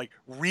 like,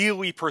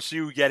 really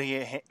pursue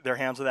getting their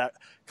hands on that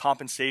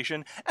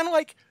compensation. And,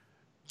 like,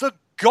 the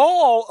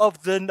gall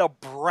of the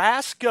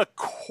Nebraska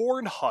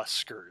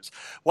Cornhuskers.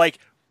 Like,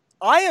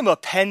 I am a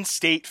Penn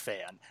State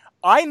fan.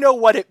 I know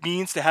what it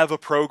means to have a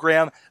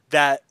program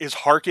that is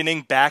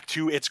hearkening back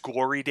to its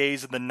glory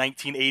days in the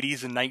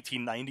 1980s and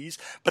 1990s,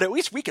 but at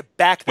least we could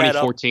back that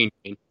up.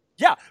 2014.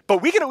 Yeah,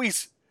 but we can at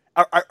least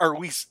are at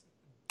least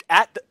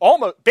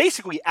almost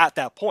basically at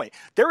that point.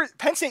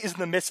 Penn State is in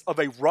the midst of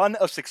a run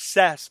of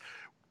success,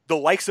 the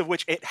likes of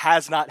which it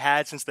has not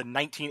had since the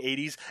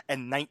 1980s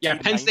and 1990s. Yeah,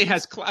 Penn State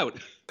has clout.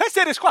 Penn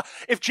State is clout.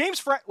 If James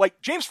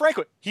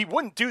Franklin, he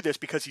wouldn't do this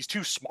because he's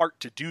too smart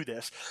to do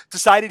this,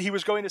 decided he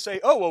was going to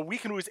say, oh, well, we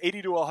can lose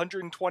 80 to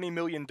 $120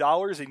 million,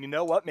 and you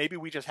know what? Maybe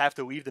we just have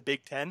to leave the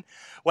Big Ten.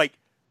 Like,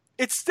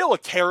 it's still a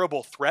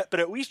terrible threat,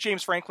 but at least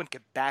James Franklin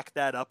can back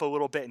that up a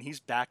little bit, and he's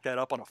backed that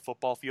up on a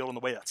football field in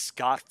the way that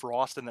Scott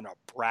Frost and the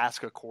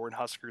Nebraska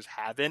Cornhuskers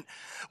haven't.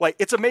 Like,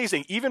 it's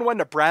amazing. Even when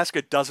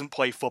Nebraska doesn't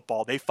play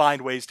football, they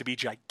find ways to be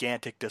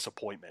gigantic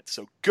disappointments.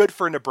 So good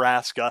for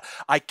Nebraska.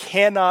 I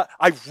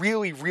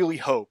really, really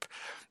hope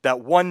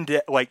that one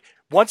day, like,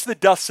 once the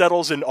dust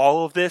settles in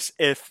all of this,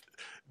 if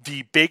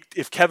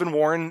Kevin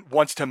Warren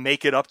wants to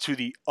make it up to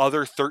the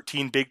other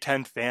 13 Big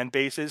Ten fan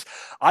bases,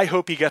 I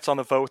hope he gets on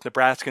the phone with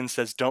Nebraska and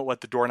says, don't let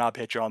the doorknob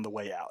hit you on the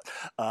way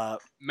out.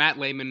 Matt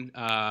Lehman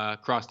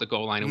crossed the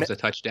goal line. It was a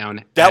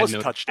touchdown. That was a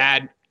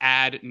touchdown.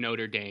 Add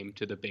Notre Dame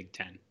to the Big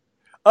Ten.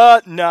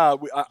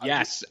 No.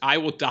 Yes, I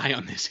will die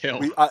on this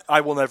hill. I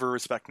will never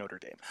respect Notre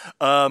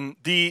Dame.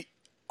 The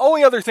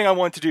only other thing I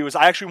wanted to do is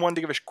I actually wanted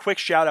to give a quick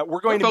shout out.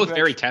 We're both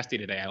very testy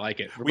today. I like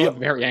it. We're both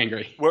very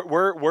angry.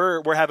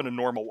 We're having a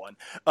normal one.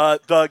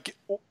 The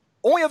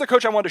only other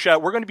coach I wanted to shout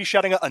out, we're going to be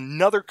shouting out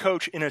another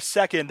coach in a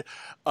second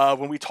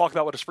when we talk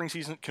about what a spring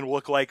season can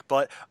look like.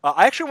 But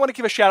I actually want to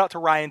give a shout out to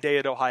Ryan Day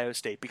at Ohio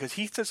State, because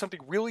he said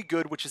something really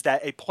good, which is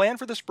that a plan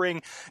for the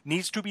spring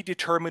needs to be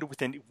determined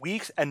within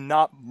weeks and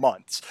not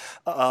months.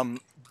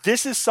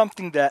 This is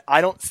something that I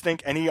don't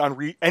think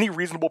any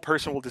reasonable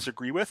person will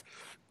disagree with.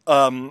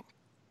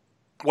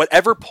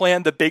 Whatever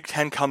plan the Big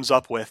Ten comes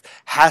up with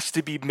has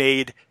to be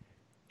made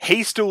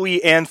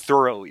hastily and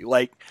thoroughly.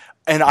 Like,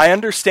 and I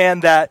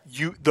understand that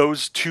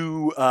those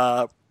two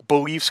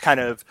beliefs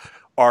kind of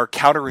are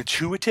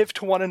counterintuitive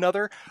to one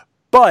another,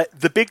 but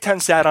the Big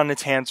Ten sat on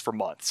its hands for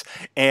months.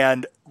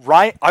 And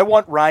I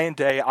want Ryan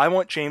Day, I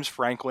want James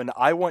Franklin,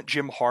 I want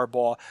Jim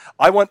Harbaugh,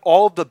 I want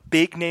all of the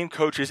big name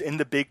coaches in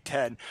the Big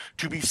Ten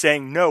to be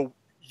saying, no,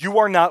 you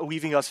are not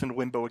leaving us in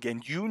limbo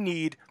again. You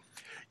need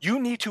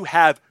to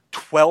have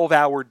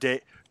 12-hour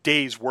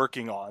days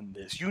working on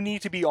this. You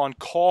need to be on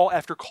call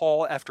after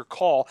call after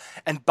call.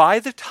 And by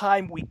the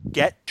time we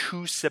get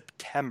to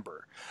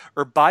September,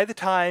 or by the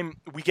time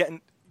we get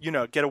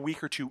a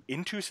week or two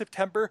into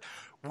September,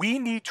 we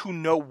need to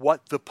know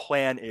what the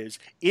plan is.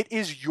 It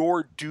is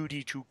your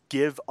duty to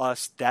give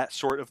us that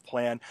sort of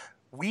plan.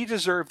 We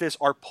deserve this,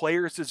 our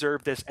players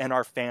deserve this, and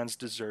our fans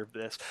deserve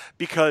this.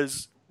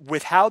 Because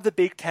with how the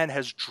Big Ten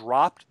has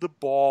dropped the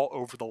ball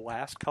over the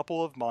last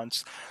couple of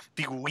months,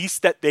 the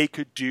least that they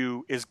could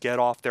do is get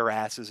off their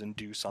asses and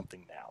do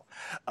something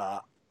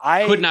now.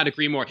 I could not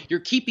agree more.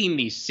 You're keeping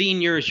these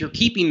seniors, you're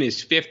keeping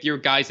these fifth-year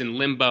guys in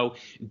limbo.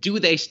 Do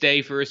they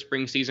stay for a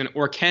spring season,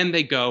 or can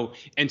they go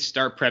and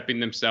start prepping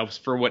themselves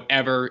for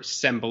whatever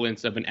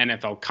semblance of an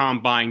NFL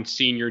combine,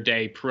 senior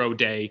day, pro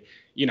day,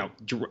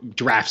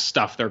 draft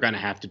stuff they're going to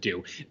have to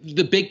do.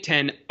 The Big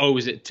Ten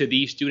owes it to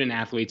these student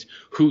athletes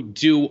who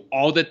do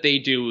all that they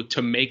do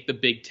to make the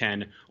Big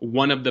Ten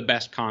one of the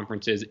best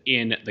conferences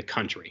in the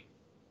country.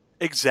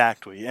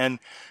 Exactly. And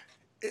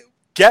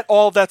get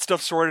all that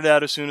stuff sorted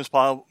out as soon as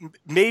possible.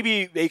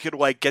 Maybe they could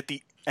get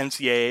the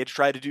NCAA to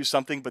try to do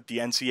something, but the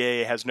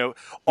NCAA has no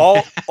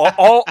all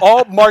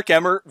Mark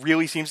Emmert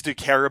really seems to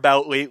care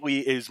about lately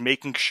is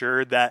making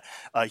sure that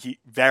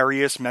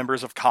various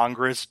members of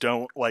Congress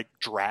don't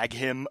drag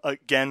him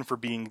again for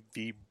being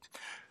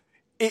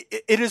it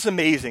is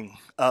amazing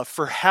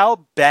for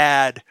how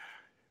bad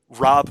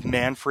Rob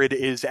Manfred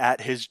is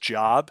at his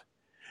job,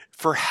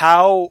 for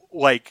how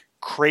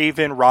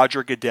craven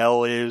Roger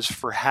Goodell is,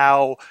 for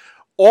how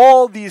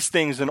all these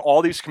things and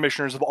all these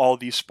commissioners of all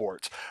of these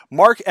sports.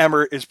 Mark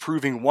Emmert is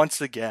proving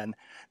once again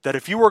that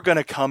if you are going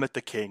to come at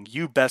the king,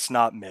 you best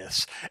not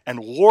miss. And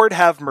Lord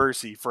have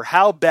mercy for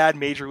how bad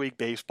Major League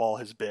Baseball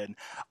has been.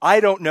 I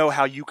don't know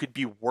how you could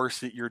be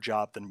worse at your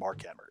job than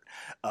Mark Emmert.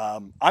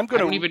 I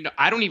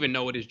don't even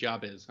know what his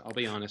job is. I'll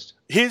be honest.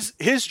 His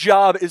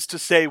job is to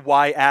say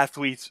why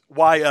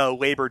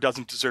labor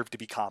doesn't deserve to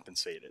be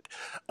compensated.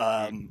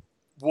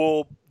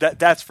 Well,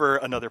 that's for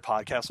another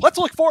podcast. Let's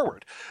look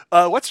forward.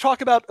 Let's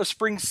talk about a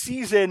spring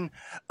season.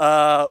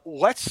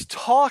 Let's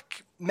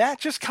talk, Matt,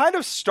 just kind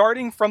of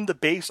starting from the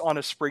base on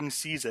a spring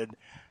season.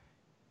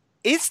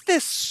 Is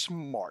this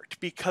smart?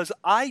 Because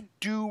I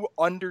do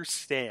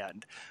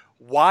understand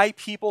why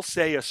people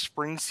say a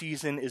spring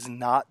season is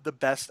not the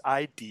best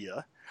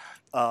idea.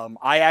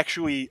 I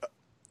actually,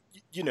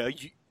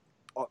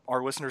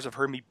 our listeners have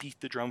heard me beat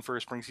the drum for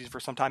a spring season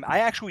for some time. I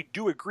actually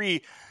do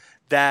agree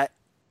that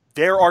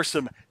there are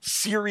some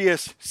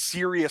serious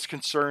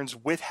concerns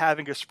with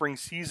having a spring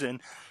season,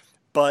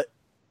 but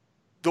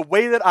the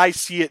way that I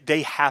see it,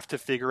 they have to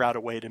figure out a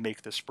way to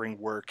make the spring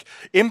work,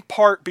 in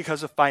part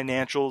because of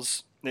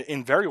financials,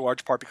 in very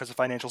large part because of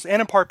financials, and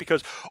in part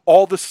because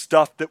all the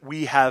stuff that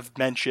we have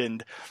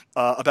mentioned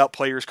about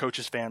players,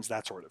 coaches, fans,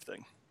 that sort of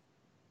thing.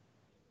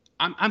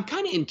 I'm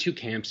kind of in two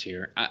camps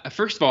here.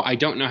 First of all, I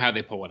don't know how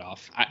they pull it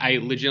off. I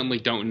legitimately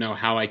don't know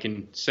how I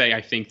can say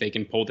I think they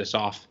can pull this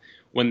off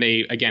when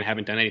they, again,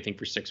 haven't done anything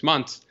for 6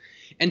 months.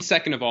 And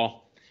second of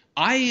all,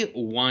 I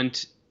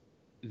want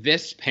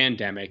this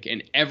pandemic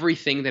and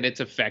everything that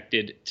it's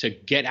affected to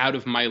get out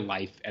of my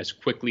life as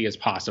quickly as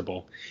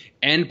possible.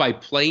 And by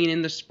playing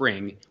in the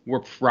spring,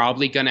 we're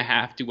probably going to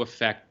have to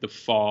affect the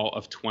fall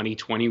of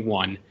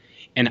 2021.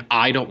 And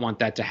I don't want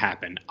that to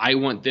happen. I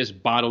want this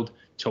bottled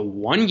to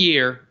 1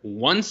 year,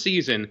 1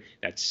 season.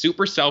 That's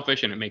super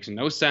selfish and it makes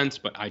no sense,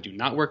 but I do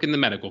not work in the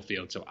medical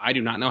field, so I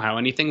do not know how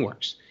anything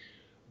works.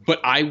 But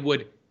I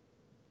would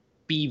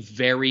be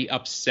very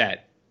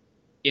upset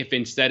if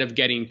instead of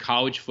getting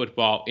college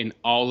football in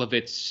all of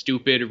its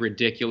stupid,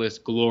 ridiculous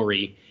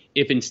glory,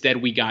 if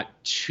instead we got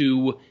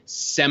 2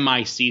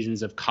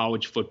 semi-seasons of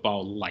college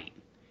football light.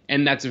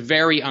 And that's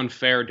very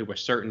unfair to a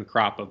certain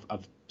crop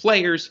of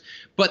players,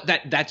 but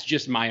that's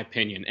just my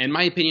opinion. And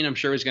my opinion, I'm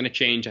sure, is going to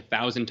change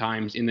 1,000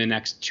 times in the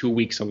next 2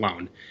 weeks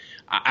alone.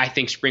 I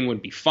think spring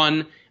would be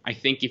fun. I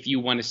think if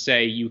you want to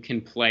say you can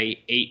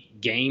play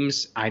 8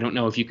 games, I don't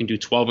know if you can do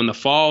 12 in the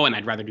fall, and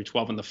I'd rather do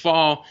 12 in the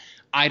fall.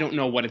 I don't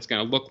know what it's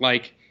going to look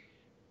like,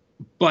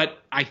 but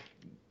I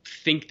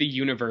think the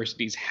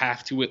universities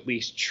have to at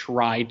least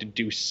try to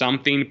do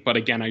something. But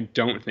again, I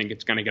don't think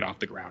it's going to get off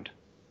the ground.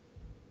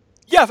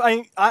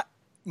 Yeah,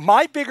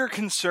 my bigger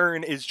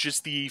concern is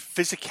just the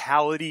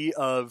physicality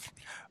of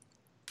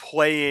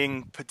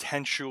playing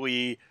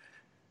potentially,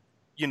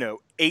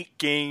 8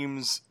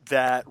 games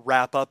that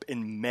wrap up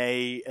in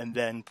May and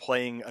then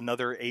playing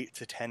another 8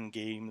 to 10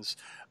 games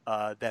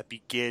that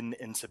begin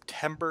in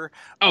September.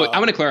 Oh, I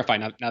want to clarify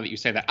now that you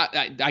say that.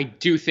 I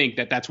do think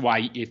that's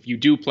why if you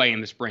do play in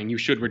the spring, you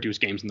should reduce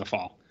games in the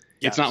fall.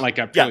 Yes. It's not like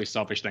a purely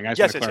selfish thing. I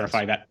just want to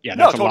clarify that. Yeah,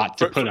 that's a lot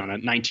to put on a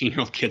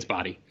 19-year-old kid's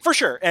body. For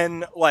sure.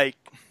 And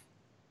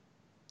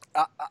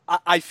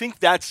I think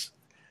that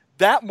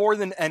more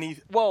than any,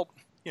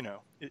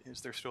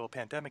 is there still a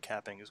pandemic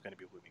happening is going to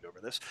be looming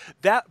over this.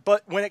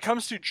 But when it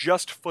comes to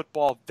just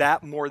football,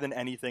 that more than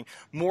anything,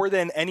 more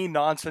than any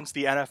nonsense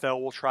the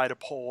NFL will try to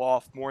pull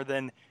off, more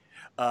than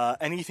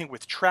anything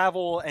with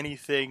travel,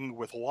 anything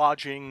with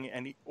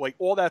lodging,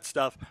 all that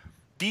stuff,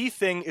 the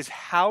thing is,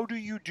 how do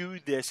you do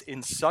this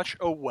in such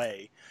a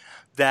way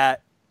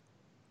that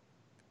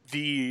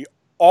the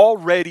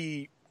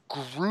already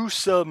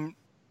gruesome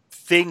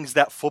things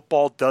that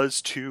football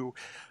does to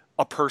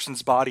a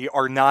person's body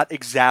are not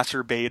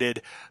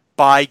exacerbated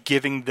by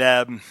giving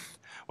them,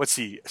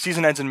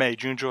 season ends in May,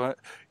 June, July,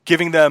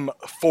 giving them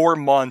 4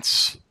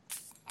 months,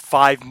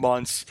 5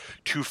 months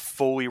to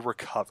fully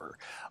recover.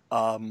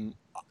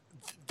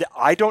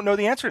 I don't know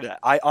the answer to that.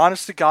 I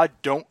honest to God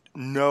don't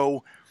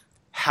know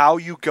how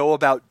you go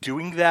about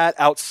doing that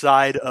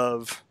outside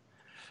of,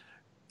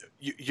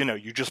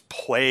 you just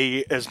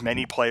play as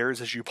many players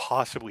as you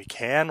possibly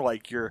can.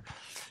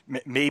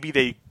 Maybe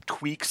they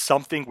tweak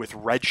something with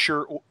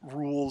redshirt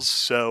rules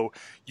so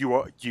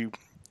you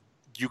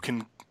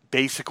can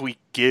basically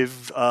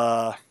give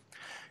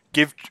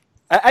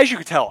as you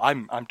can tell,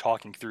 I'm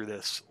talking through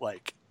this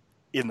like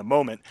in the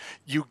moment.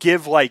 You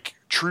give like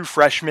true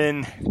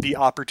freshmen the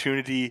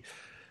opportunity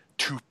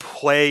to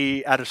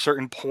play at a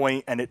certain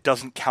point, and it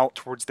doesn't count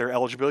towards their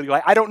eligibility.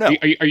 Like, I don't know.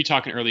 Are you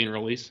talking early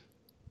enrollees?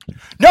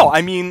 No,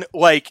 I mean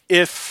like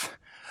if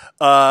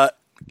Keandre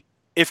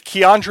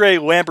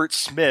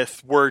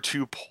Lambert-Smith were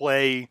to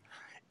play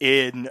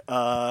in,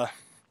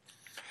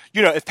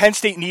 if Penn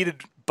State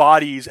needed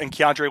bodies and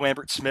Keandre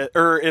Lambert-Smith,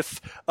 or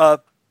if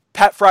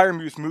Pat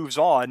Freiermuth moves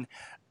on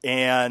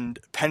and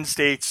Penn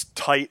State's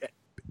tight,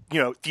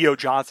 Theo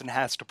Johnson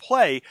has to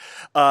play,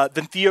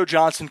 then Theo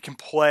Johnson can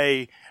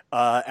play,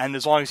 and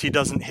as long as he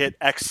doesn't hit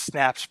X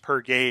snaps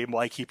per game,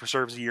 like he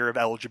preserves a year of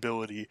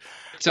eligibility.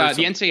 The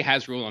NCAA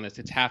has rule on this.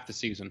 It's half the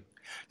season.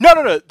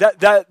 No.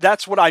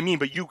 That's what I mean.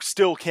 But you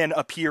still can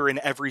appear in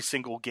every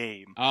single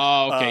game.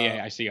 Oh, okay.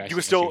 I see. You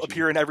would still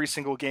appear in every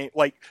single game,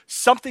 like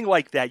something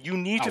like that. You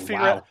need to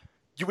figure out.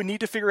 You would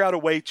need to figure out a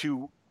way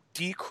to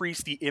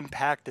decrease the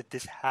impact that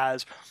this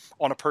has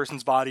on a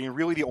person's body, and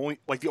really the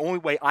only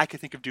way I could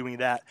think of doing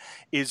that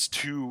is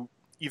to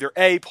either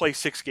A, play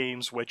 6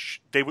 games,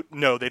 which they'd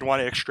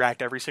want to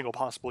extract every single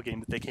possible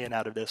game that they can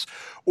out of this,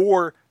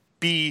 or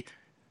B,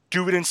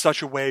 do it in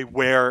such a way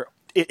where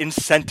it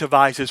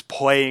incentivizes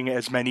playing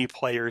as many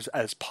players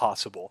as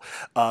possible.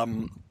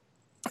 The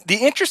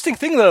interesting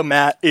thing, though,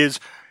 Matt, is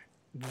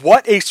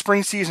what a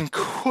spring season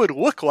could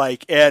look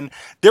like. And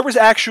there was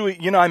actually,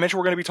 I mentioned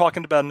we're going to be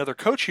talking about another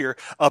coach here.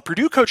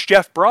 Purdue coach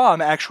Jeff Brom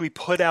actually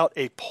put out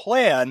a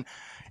plan.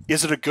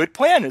 Is it a good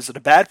plan? Is it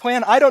a bad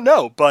plan? I don't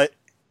know, but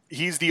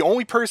he's the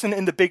only person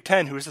in the Big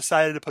Ten who has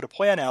decided to put a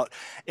plan out,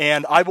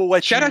 and I will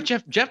let Shout out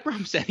Jeff. Jeff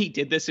Brom said he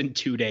did this in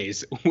 2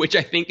 days, which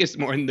I think is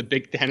more than the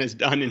Big Ten has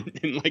done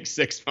in like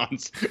 6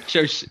 months.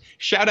 So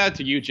shout out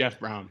to you, Jeff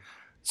Brom.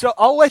 So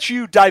I'll let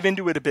you dive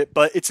into it a bit,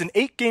 but it's an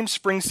 8-game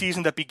spring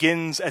season that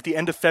begins at the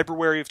end of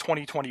February of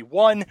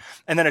 2021,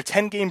 and then a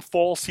 10-game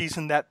fall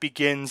season that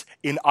begins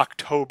in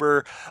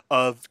October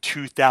of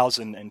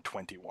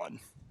 2021.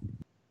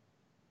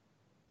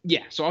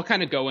 Yeah, so I'll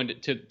kind of go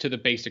into the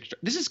basics.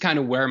 This is kind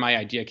of where my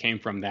idea came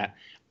from, that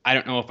I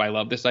don't know if I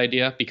love this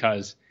idea,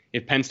 because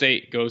if Penn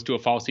State goes to a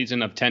fall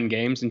season of 10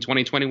 games in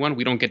 2021,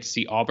 we don't get to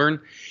see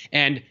Auburn.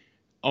 And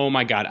oh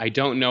my God, I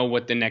don't know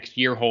what the next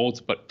year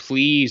holds, but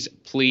please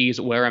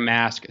wear a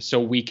mask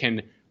so we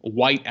can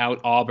white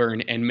out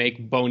Auburn and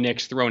make Bo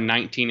Nix throw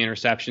 19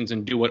 interceptions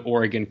and do what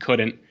Oregon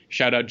couldn't.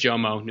 Shout out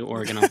Jomo, new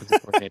Oregon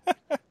offensive coordinator.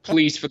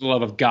 Please, for the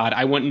love of God,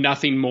 I want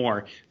nothing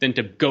more than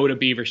to go to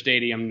Beaver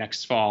Stadium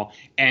next fall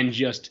and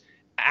just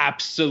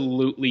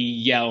absolutely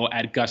yell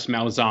at Gus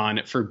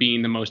Malzahn for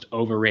being the most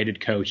overrated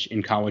coach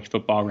in college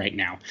football right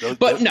now.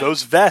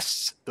 Those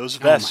vests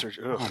are.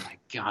 Oh my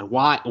God,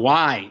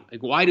 why?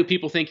 Like, why do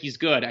people think he's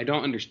good? I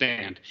don't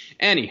understand.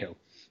 Anywho.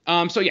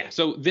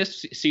 So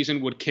this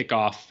season would kick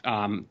off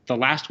the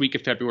last week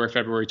of February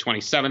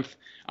 27th,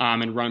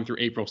 and run through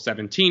April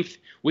 17th,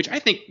 which I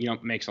think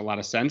makes a lot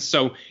of sense.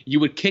 So you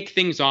would kick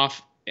things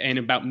off in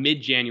about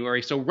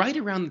mid-January, so right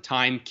around the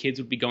time kids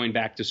would be going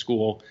back to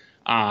school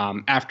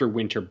after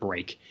winter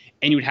break,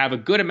 and you would have a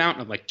good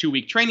amount of like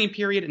 2-week training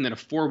period, and then a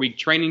 4-week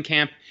training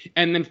camp,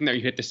 and then from there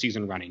you hit the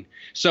season running.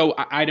 So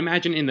I'd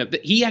imagine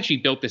he actually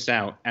built this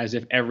out as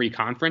if every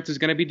conference is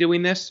going to be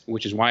doing this,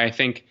 which is why I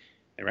think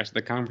the rest of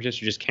the conferences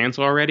should just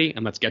cancel already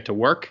and let's get to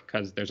work,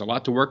 because there's a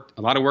lot of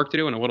work to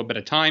do in a little bit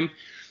of time.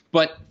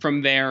 But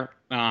from there,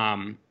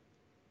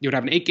 you would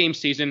have an 8-game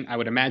season. I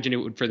would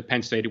imagine for the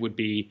Penn State, it would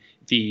be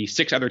the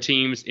 6 other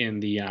teams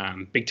in the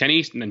Big Ten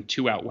East and then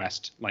 2 out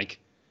west. Like,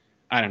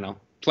 I don't know,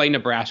 play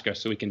Nebraska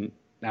so we can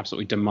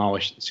absolutely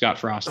demolish Scott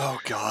Frost. Oh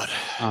God,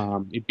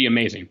 it'd be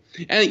amazing.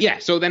 And yeah,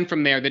 so then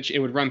from there, it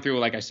would run through,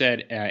 like I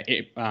said,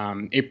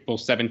 April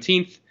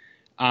 17th.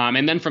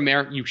 And then from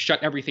there, you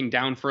shut everything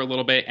down for a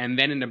little bit. And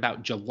then in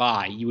about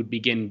July, you would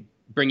begin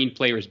bringing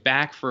players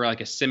back for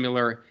like a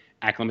similar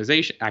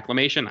acclimation.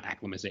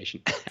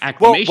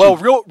 Well,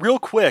 real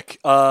quick,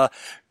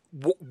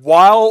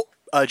 while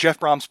Jeff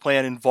Brom's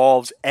plan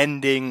involves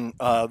ending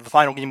the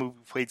final game we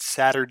played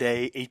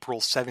Saturday,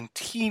 April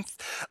 17th,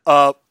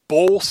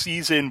 bowl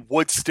season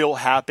would still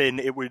happen.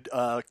 It would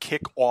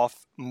kick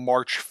off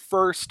March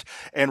 1st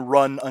and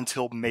run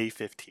until May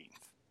 15th.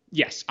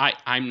 Yes,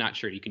 I'm not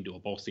sure you can do a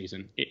bowl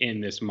season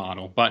in this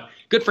model, but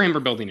good for him for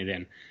building it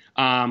in.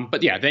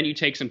 But yeah, then you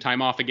take some time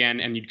off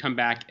again, and you'd come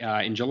back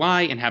in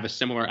July and have a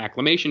similar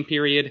acclimation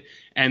period,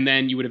 and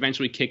then you would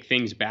eventually kick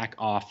things back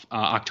off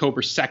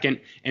October 2nd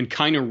and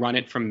kind of run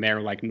it from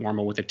there like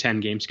normal with a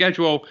 10-game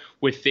schedule,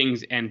 with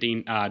things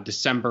ending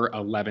December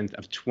 11th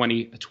of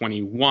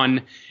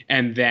 2021,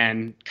 and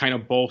then kind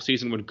of bowl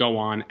season would go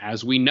on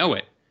as we know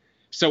it.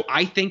 So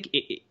I think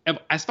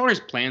as far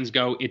as plans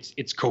go,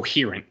 it's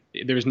coherent.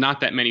 There's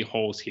not that many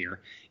holes here.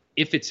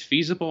 If it's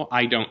feasible,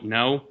 I don't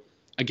know.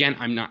 Again,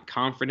 I'm not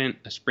confident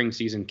a spring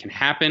season can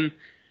happen.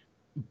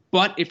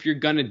 But if you're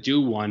going to do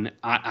one,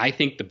 I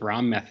think the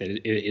Brom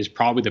method is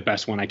probably the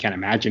best one I can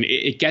imagine.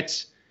 It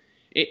gets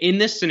in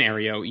this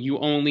scenario, you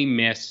only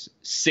miss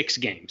 6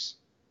 games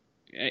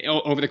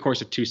over the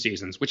course of 2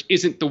 seasons, which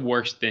isn't the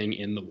worst thing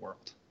in the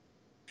world.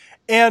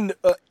 And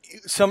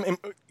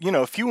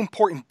a few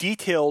important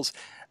details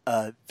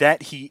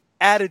that he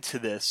added to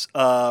this.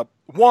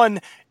 One,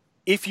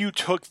 if you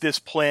took this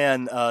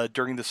plan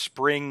during the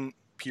spring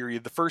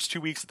period, the first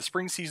 2 weeks of the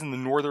spring season, the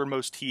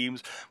northernmost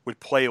teams would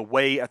play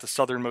away at the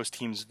southernmost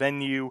team's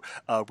venue.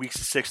 Weeks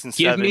 6 and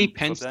 7. Give me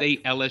Penn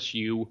State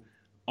LSU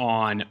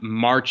on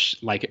March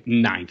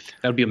 9th.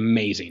 That would be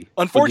amazing.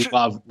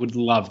 Unfortunately, would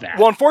love that.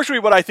 Well, unfortunately,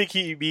 what I think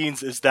he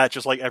means is that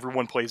just like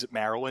everyone plays at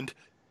Maryland.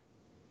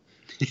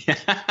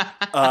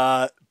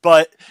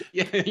 But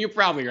yeah, you're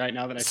probably right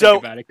now that I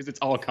think about it, because it's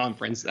all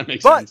conference. That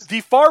makes sense. But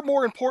the far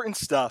more important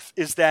stuff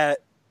is that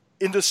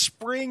in the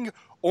spring,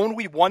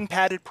 only one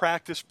padded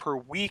practice per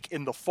week.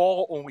 In the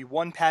fall, only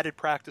one padded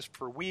practice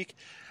per week.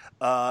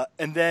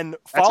 And then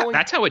following...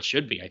 That's how it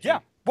should be, I think. Yeah.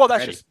 Well,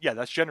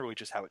 that's generally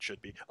just how it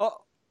should be.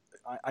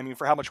 I mean,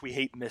 for how much we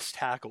hate missed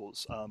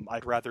tackles,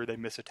 I'd rather they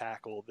miss a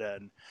tackle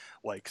than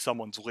like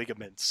someone's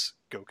ligaments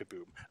go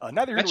kaboom.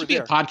 That should be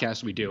a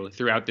podcast we do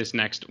throughout this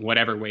next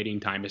whatever waiting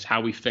time, is how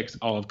we fix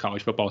all of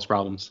college football's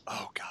problems.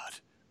 Oh God.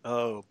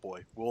 Oh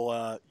boy.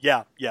 Well,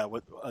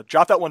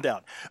 jot that one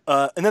down.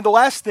 And then the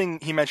last thing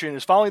he mentioned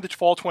is following the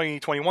fall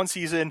 2021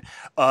 season,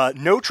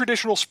 no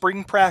traditional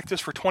spring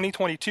practice for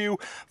 2022,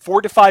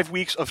 4 to 5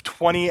 weeks of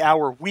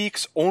 20-hour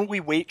weeks, only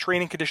weight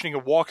training, conditioning,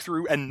 and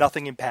walkthrough, and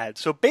nothing in pads.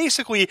 So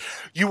basically,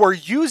 you are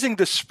using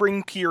the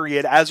spring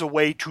period as a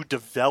way to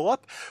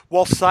develop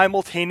while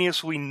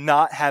simultaneously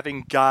not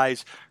having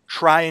guys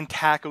try and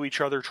tackle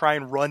each other, try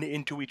and run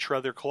into each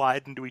other,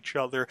 collide into each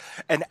other,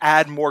 and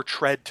add more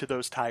tread to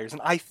those tires.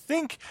 And I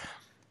think,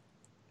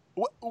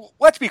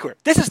 let's be clear,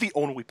 this is the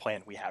only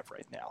plan we have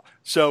right now.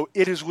 So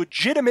it is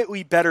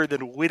legitimately better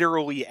than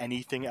literally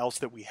anything else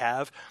that we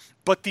have.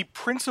 But the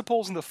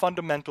principles and the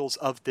fundamentals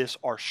of this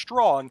are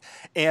strong,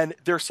 and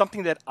there's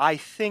something that I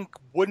think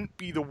wouldn't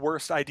be the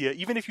worst idea.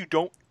 Even if you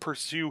don't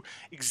pursue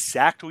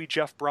exactly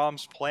Jeff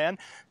Brom's plan,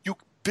 you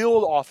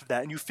build off of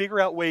that, and you figure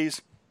out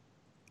ways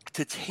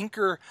to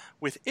tinker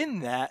within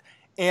that.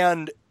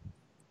 And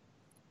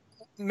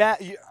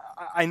Matt,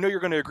 I know you're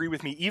going to agree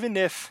with me, even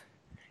if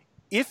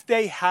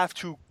they have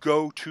to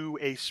go to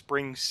a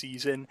spring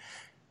season,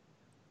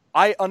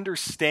 I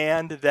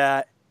understand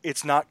that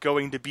it's not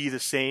going to be the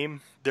same.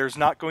 There's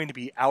not going to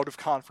be out of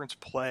conference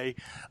play.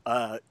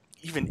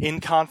 Even in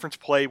conference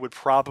play would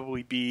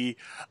probably be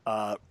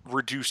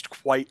reduced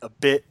quite a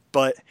bit,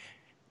 but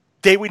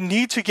they would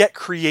need to get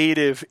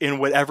creative in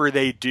whatever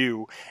they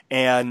do.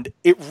 And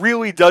it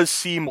really does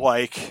seem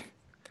like,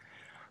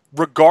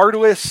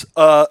 regardless,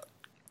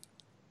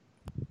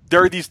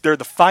 there are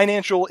the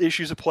financial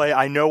issues at play.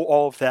 I know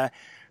all of that,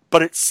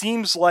 but it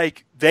seems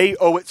like they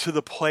owe it to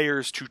the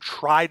players to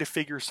try to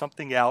figure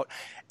something out.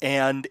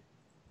 And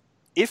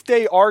if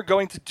they are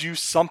going to do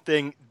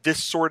something,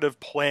 this sort of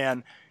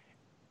plan,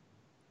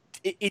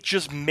 it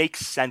just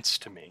makes sense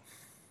to me.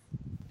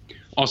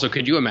 Also,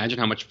 could you imagine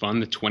how much fun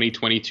the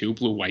 2022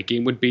 Blue-White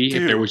game would be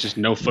if there was just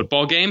no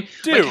football game?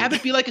 Dude. Have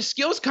it be like a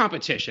skills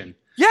competition.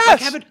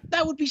 Yes!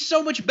 That would be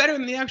so much better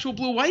than the actual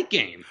Blue-White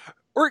game.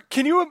 Or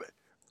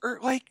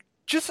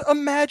just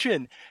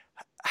imagine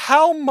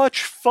how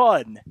much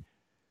fun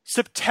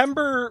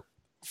September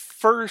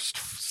 1st,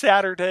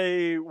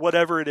 Saturday,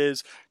 whatever it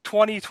is,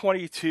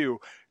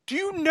 2022. Do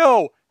you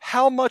know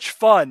how much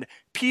fun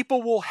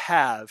people will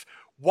have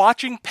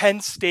watching Penn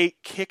State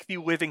kick the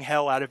living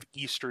hell out of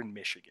Eastern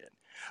Michigan?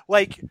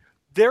 God,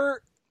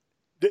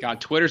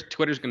 Twitter's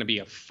going to be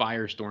a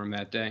firestorm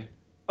that day.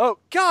 Oh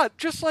God,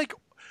 just like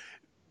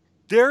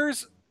there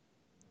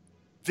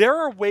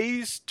are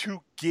ways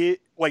to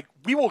get,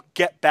 we will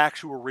get back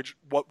to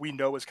what we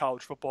know as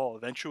college football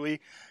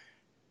eventually.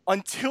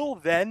 Until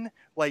then,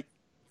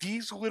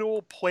 these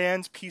little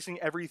plans piecing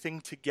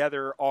everything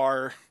together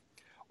are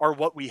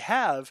what we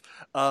have.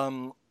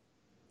 I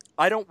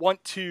don't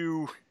want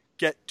to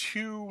get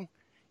too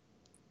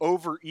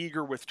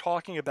over-eager with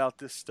talking about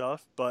this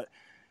stuff, but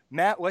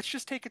Matt, let's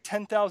just take a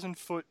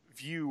 10,000-foot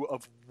view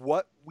of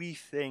what we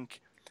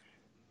think.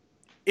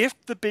 If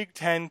the Big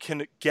Ten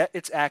can get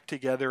its act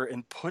together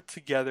and put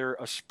together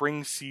a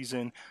spring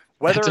season,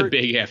 that's a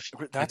big if.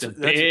 That's a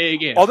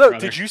big if. Although,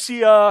 brother.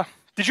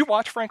 did you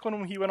watch Franklin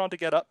when he went on to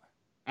Get Up?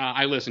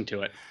 I listened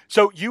to it.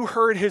 So you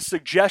heard his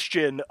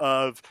suggestion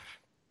of,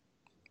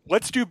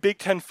 let's do Big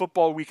Ten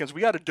football weekends. We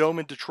got a dome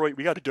in Detroit.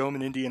 We got a dome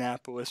in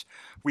Indianapolis.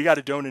 We got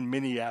a dome in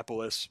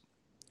Minneapolis.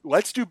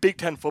 Let's do Big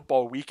Ten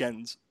football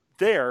weekends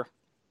there.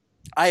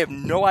 I have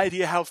no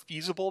idea how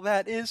feasible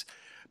that is,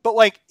 but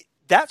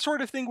that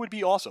sort of thing would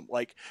be awesome.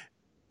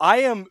 I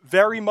am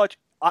very much,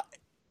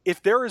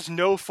 if there is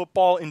no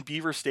football in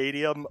Beaver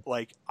Stadium,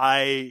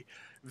 I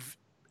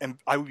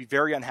would be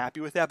very unhappy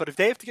with that. But if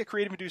they have to get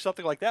creative and do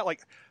something like that,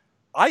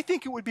 I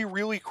think it would be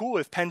really cool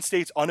if Penn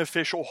State's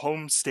unofficial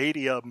home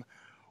stadium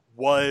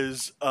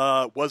was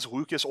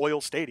Lucas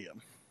Oil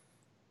Stadium.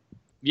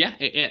 Yeah,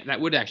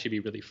 that would actually be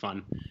really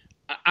fun.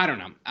 I don't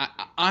know.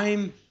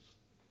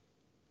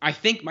 I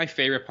think my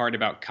favorite part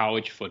about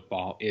college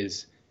football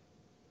is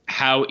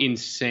how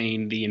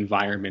insane the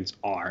environments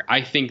are.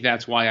 I think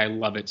that's why I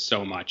love it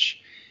so much.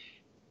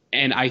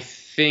 And I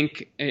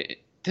think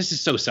this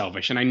is so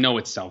selfish, and I know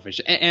it's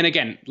selfish. And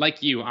again,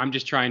 like you, I'm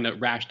just trying to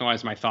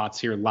rationalize my thoughts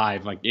here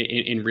live, like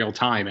in real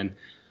time. And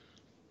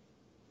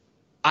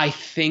I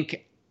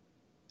think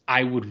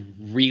I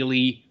would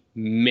really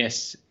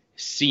miss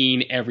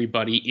seeing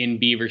everybody in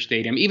Beaver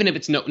Stadium, even if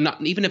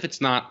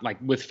it's not like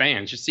with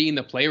fans, just seeing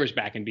the players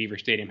back in Beaver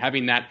Stadium,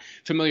 having that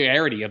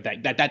familiarity of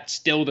that's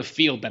still the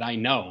field that I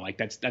know, like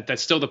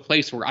that's still the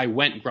place where I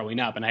went growing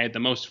up, and I had the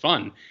most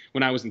fun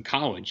when I was in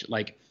college.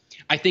 Like,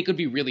 I think it would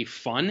be really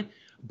fun,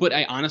 but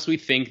I honestly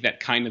think that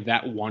kind of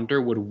that wonder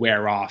would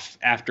wear off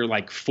after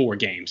like 4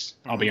 games.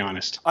 I'll be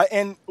honest.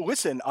 And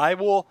listen,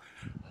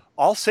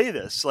 I'll say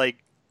this,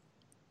 like,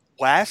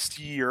 last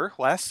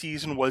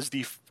season was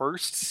the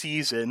first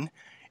season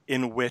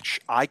in which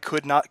I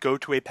could not go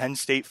to a Penn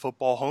State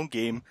football home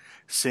game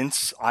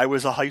since I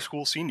was a high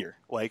school senior.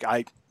 Like,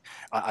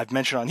 I've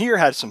mentioned on here,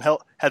 had some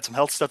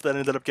health stuff that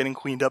ended up getting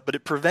cleaned up, but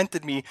it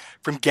prevented me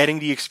from getting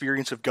the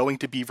experience of going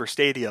to Beaver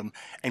Stadium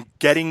and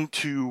getting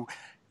to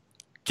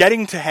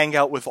hang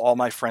out with all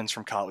my friends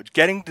from college,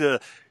 getting to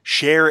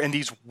share in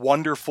these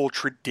wonderful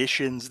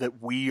traditions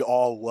that we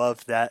all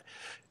love, that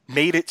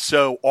made it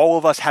so all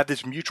of us have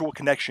this mutual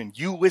connection.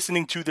 You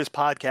listening to this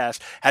podcast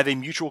have a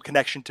mutual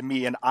connection to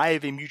me, and I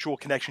have a mutual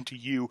connection to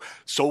you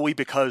solely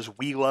because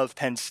we love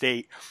Penn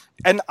State.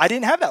 And I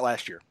didn't have that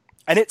last year.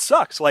 And it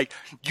sucks. Like,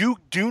 you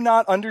do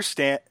not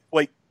understand,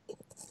 like,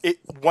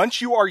 once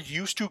you are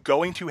used to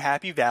going to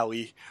Happy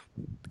Valley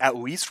at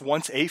least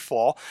once a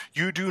fall,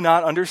 you do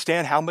not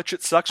understand how much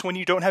it sucks when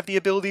you don't have the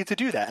ability to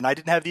do that. And I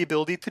didn't have the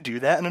ability to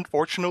do that. And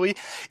unfortunately,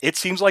 it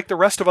seems like the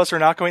rest of us are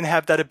not going to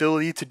have that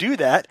ability to do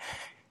that.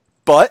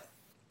 But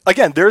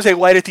again, there's a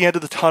light at the end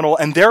of the tunnel,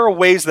 and there are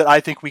ways that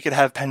I think we could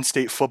have Penn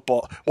State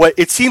football. Well,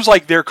 it seems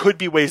like there could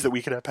be ways that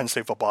we could have Penn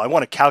State football. I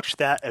want to couch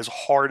that as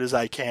hard as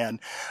I can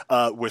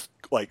with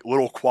like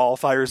little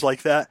qualifiers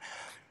like that.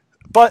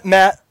 But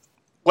Matt,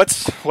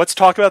 let's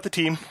talk about the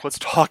team. Let's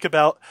talk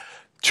about,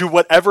 to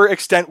whatever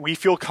extent we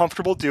feel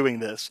comfortable doing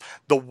this,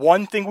 the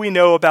one thing we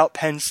know about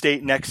Penn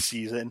State next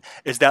season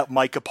is that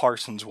Micah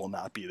Parsons will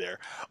not be there.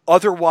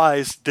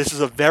 Otherwise, this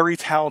is a very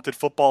talented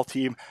football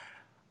team.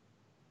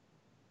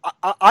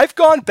 I've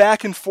gone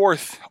back and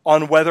forth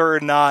on whether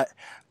or not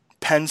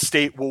Penn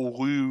State will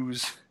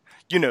lose,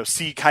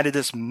 see kind of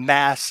this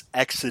mass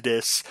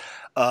exodus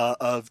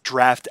of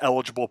draft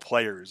eligible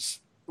players.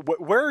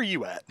 Where are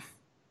you at?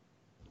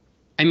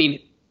 I mean,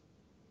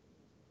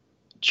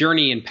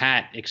 Journey and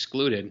Pat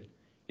excluded,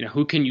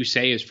 who can you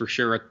say is for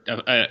sure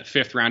a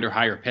 5th round or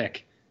higher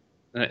pick?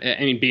 I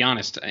mean, be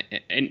honest.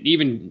 And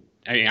even,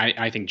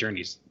 I think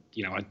Journey's,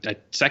 a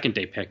second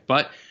day pick,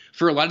 but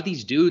for a lot of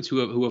these dudes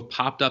who have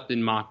popped up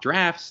in mock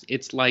drafts,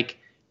 it's like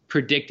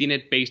predicting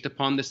it based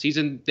upon the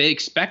season they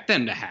expect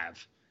them to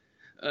have.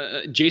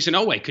 Jason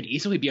Oweh could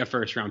easily be a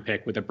 1st-round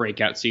pick with a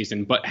breakout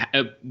season, but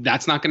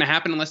that's not going to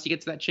happen unless he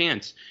gets that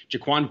chance.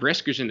 Jaquan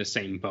Brisker's in the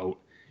same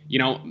boat.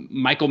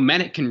 Michael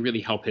Menet can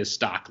really help his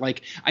stock.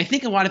 Like, I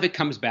think a lot of it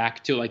comes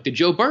back to like the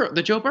Joe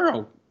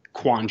Burrow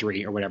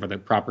quandary, or whatever the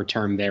proper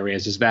term there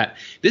is that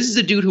this is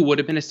a dude who would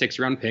have been a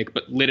 6th-round pick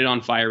but lit it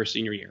on fire his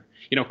senior year.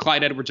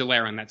 Clyde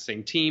Edwards-Helaire on that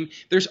same team.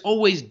 There's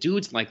always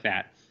dudes like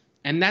that.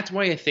 And that's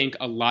why I think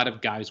a lot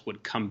of guys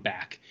would come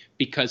back,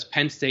 because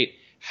Penn State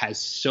has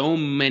so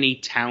many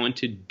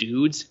talented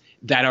dudes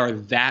that are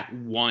that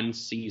one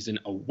season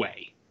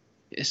away.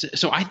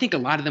 So I think a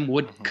lot of them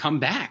would come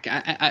back.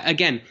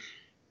 Again,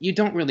 you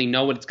don't really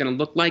know what it's going to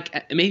look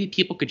like. Maybe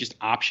people could just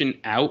option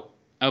out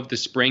of the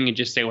spring and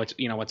just say,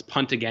 let's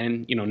punt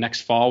again,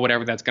 next fall,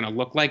 whatever that's going to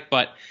look like.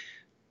 But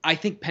I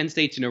think Penn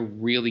State's in a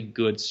really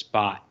good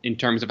spot in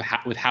terms of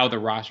how the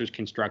roster is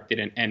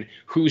constructed and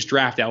who's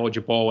draft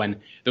eligible, and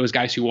those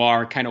guys who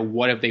are, kind of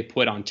what have they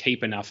put on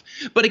tape enough.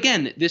 But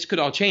again, this could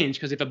all change,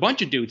 because if a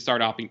bunch of dudes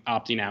start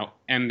opting out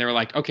and they're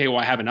like, okay, well,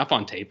 I have enough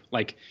on tape,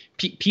 like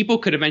people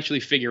could eventually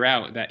figure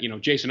out that,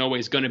 Jason Oweh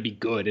is going to be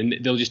good, and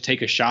they'll just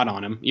take a shot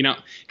on him,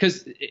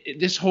 because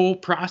this whole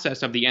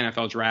process of the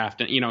NFL draft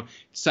and,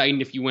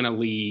 deciding if you want to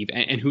leave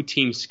and who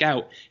teams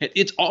scout,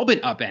 it's all been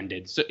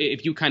upended. So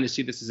if you kind of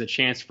see this as a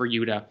chance for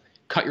you to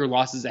cut your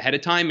losses ahead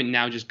of time and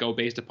now just go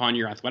based upon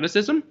your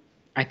athleticism,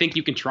 I think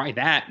you can try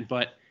that.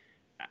 But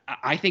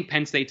I think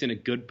Penn State's in a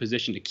good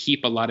position to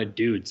keep a lot of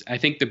dudes. I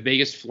think the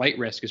biggest flight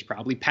risk is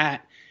probably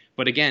Pat.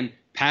 But again,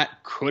 Pat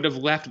could have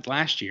left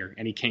last year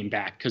and he came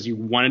back because he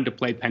wanted to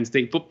play Penn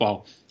State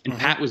football. And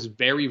Pat was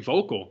very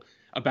vocal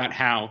about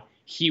how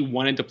he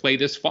wanted to play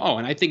this fall.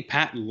 And I think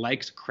Pat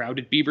likes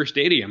crowded Beaver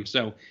Stadium.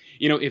 So,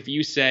 if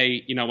you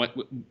say,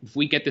 if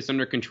we get this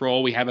under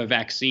control, we have a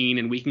vaccine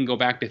and we can go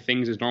back to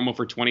things as normal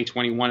for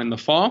 2021 in the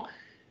fall,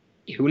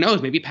 who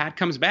knows? Maybe Pat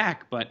comes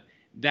back, but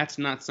that's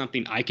not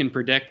something I can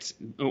predict,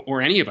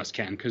 or any of us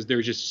can, because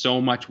there's just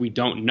so much we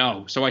don't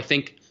know. So I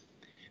think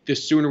the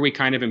sooner we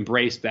kind of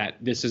embrace that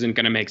this isn't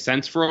going to make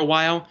sense for a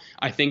while,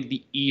 I think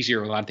the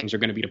easier a lot of things are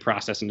going to be to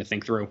process and to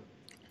think through.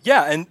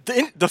 Yeah, and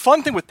the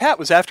fun thing with Pat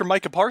was after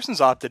Micah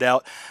Parsons opted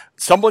out,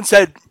 someone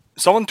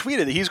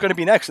tweeted that he's going to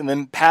be next, and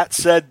then Pat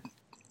said,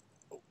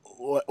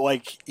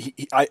 like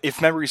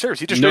if memory serves,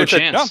 he just no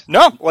said, chance.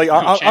 no, like No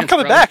I'm chance,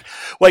 coming brother. back.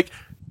 Like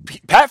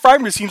Pat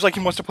Fryermuth seems like he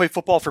wants to play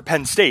football for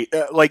Penn State.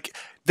 Like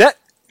that,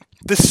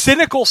 the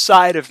cynical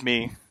side of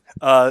me,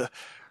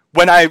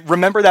 when I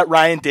remember that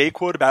Ryan Day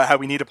quote about how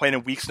we need to plan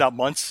in weeks, not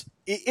months.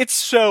 It's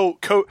so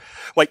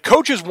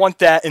coaches want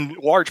that in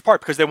large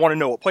part because they want to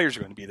know what players are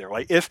going to be there.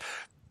 Like if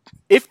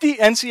the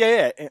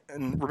NCAA,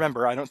 and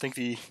remember, I don't think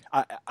the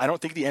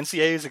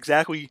NCAA is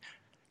exactly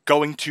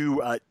going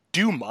to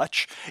do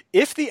much.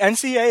 If the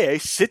NCAA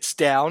sits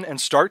down and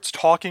starts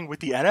talking with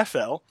the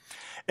NFL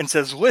and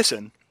says,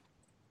 "Listen,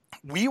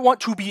 we want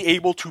to be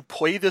able to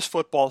play this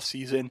football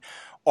season.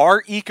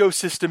 Our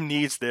ecosystem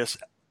needs this.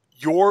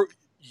 Your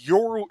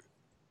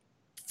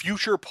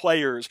future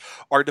players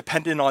are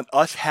dependent on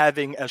us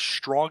having as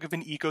strong of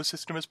an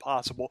ecosystem as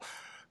possible.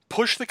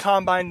 Push the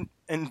combine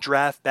and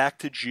draft back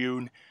to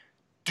June.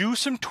 Do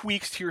some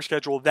tweaks to your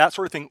schedule, that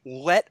sort of thing.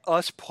 Let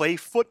us play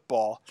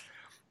football."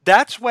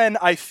 That's when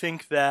I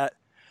think that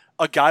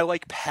a guy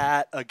like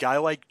Pat, a guy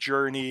like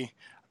Journey,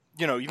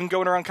 even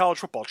going around college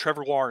football,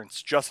 Trevor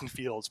Lawrence, Justin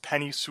Fields,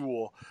 Penny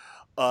Sewell,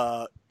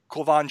 Clavon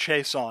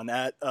Chason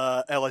at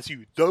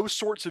LSU, those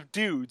sorts of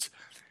dudes,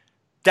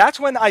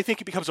 that's when I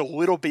think it becomes a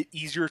little bit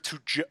easier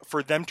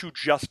for them to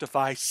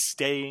justify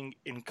staying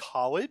in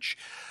college.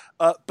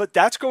 But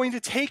that's going to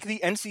take the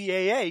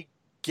NCAA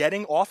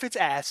getting off its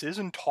asses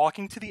and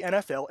talking to the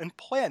NFL and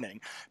planning.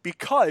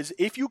 Because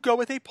if you go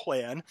with a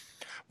plan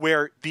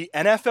where the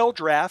NFL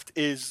draft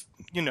is,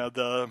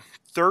 the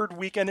third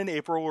weekend in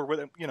April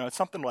or,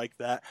 something like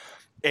that,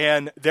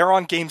 and they're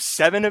on game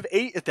 7 of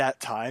 8 at that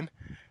time,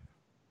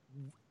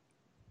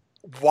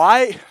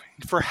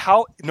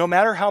 no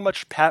matter how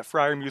much Pat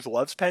Fryermuth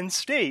loves Penn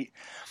State,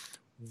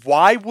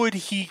 why would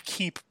he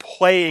keep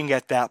playing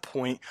at that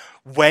point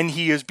when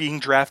he is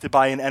being drafted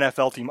by an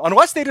NFL team?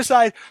 Unless they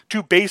decide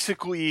to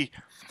basically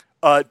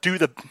do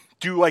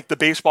like the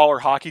baseball or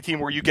hockey team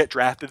where you get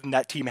drafted and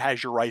that team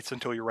has your rights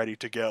until you're ready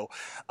to go,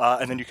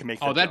 and then you can make.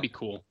 Oh, that'd be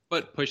cool.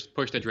 But push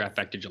the draft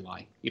back to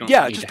July. You don't.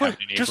 Yeah, need just to have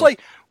it in just April.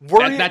 like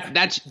worry.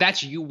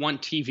 That's you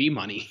want TV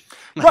money,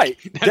 like, right?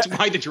 That's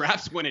why the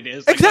draft's when it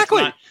is. Like,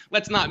 exactly.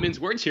 Let's not mince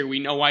words here. We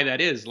know why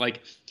that is.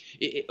 Like,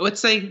 let's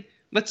say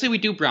we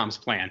do Brohm's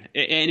plan,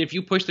 and if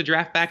you push the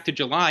draft back to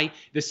July,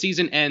 the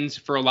season ends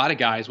for a lot of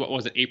guys. What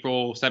was it,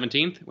 April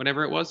 17th,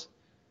 whatever it was?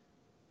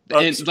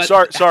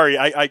 Sorry,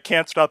 I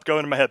can't stop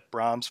going in my head.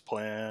 Brohm's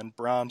plan.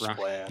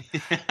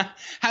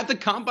 Have the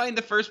combine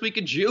the first week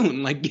of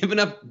June. Like, give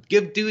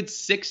dudes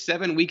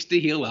 6-7 weeks to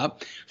heal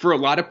up. For a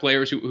lot of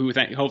players who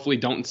hopefully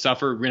don't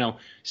suffer,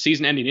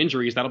 season-ending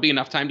injuries, that'll be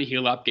enough time to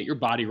heal up, get your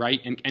body right,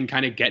 and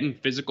kind of get in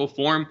physical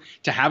form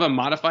to have a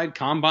modified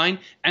combine,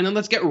 and then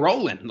let's get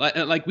rolling.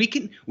 Like we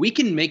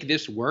can make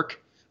this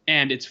work.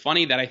 And it's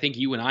funny that I think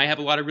you and I have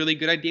a lot of really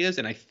good ideas,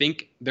 and I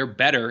think they're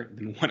better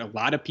than what a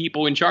lot of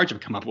people in charge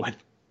have come up with.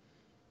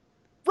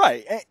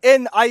 Right,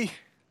 and I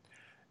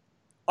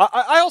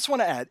also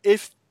want to add,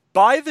 if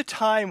by the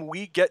time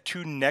we get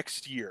to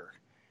next year,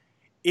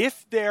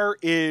 if there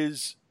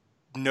is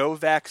no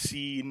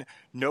vaccine,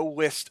 no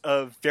list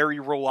of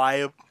very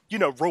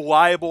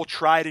reliable,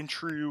 tried and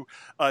true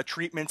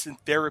treatments and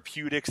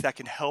therapeutics that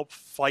can help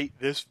fight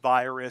this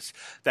virus,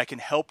 that can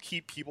help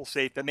keep people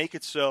safe, that make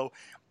it so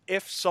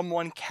if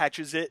someone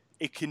catches it,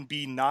 it can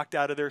be knocked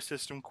out of their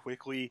system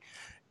quickly.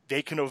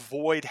 They can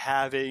avoid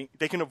having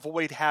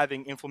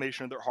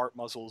inflammation of their heart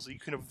muscles. You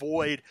can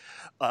avoid,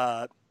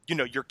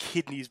 your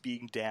kidneys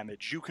being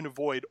damaged. You can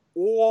avoid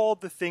all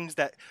the things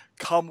that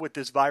come with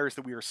this virus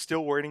that we are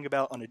still learning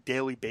about on a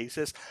daily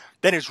basis.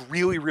 Then it's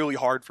really, really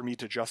hard for me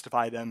to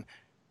justify them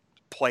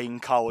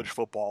playing college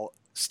football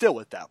still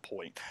at that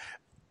point.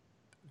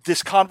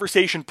 This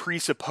conversation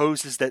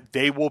presupposes that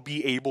they will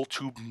be able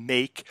to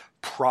make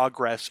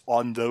progress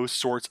on those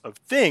sorts of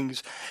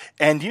things.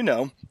 And,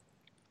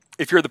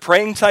 if you're the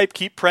praying type,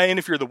 keep praying.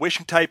 If you're the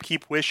wishing type,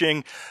 keep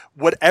wishing.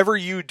 Whatever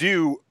you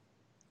do,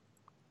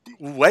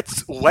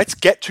 let's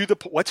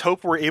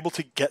hope we're able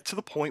to get to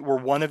the point where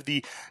one of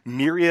the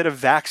myriad of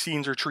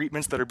vaccines or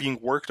treatments that are being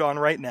worked on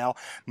right now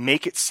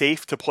make it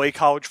safe to play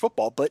college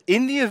football. But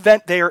in the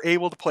event they are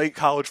able to play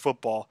college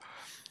football,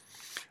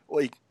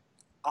 like,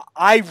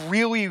 I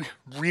really,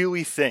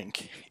 really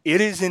think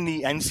it is in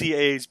the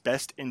NCAA's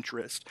best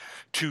interest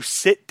to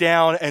sit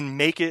down and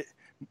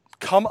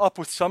come up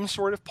with some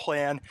sort of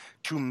plan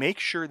to make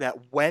sure that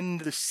when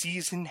the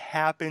season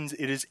happens,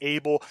 it is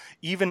able,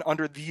 even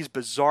under these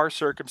bizarre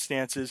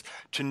circumstances,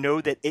 to know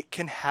that it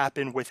can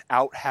happen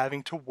without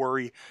having to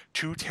worry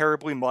too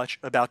terribly much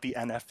about the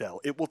NFL.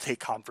 It will take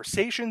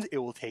conversations, it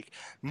will take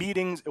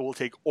meetings, it will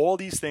take all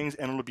these things,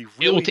 and it'll be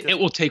really it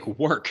will take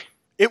work.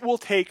 It will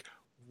take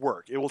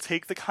work. It will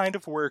take the kind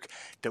of work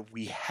that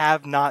we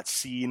have not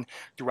seen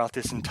throughout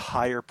this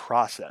entire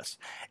process.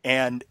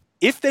 And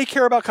if they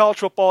care about college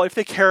football, if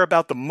they care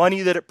about the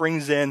money that it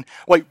brings in,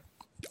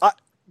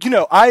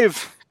 I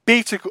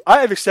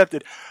have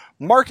accepted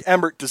Mark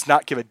Emmert does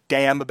not give a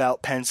damn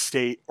about Penn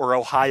State or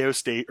Ohio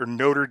State or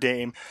Notre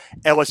Dame,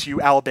 LSU,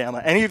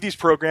 Alabama, any of these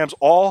programs.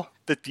 All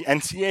that the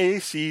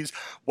NCAA sees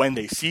when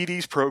they see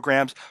these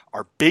programs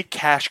are big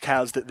cash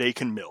cows that they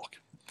can milk.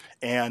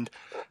 And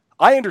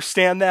I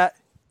understand that.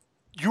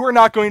 You are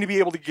not going to be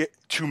able to get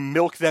to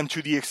milk them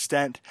to the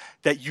extent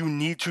that you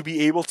need to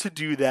be able to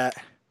do that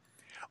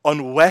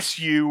unless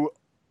you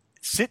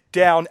sit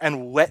down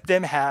and let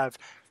them have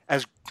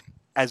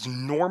as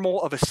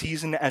normal of a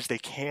season as they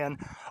can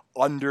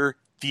under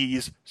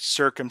these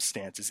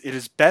circumstances. It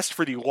is best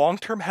for the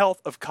long-term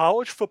health of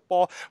college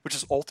football, which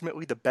is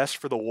ultimately the best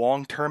for the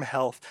long-term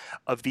health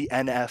of the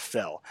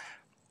NFL.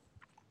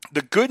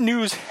 The good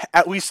news,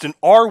 at least in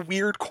our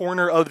weird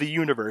corner of the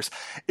universe,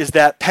 is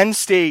that Penn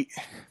State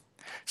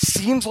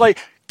seems like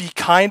the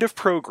kind of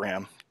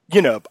program,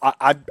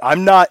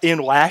 I'm not in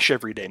Lash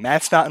every day.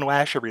 Matt's not in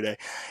Lash every day.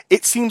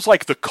 It seems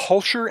like the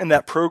culture in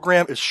that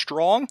program is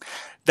strong,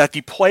 that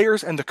the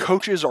players and the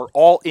coaches are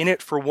all in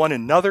it for one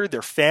another.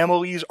 Their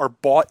families are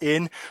bought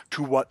in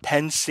to what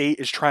Penn State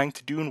is trying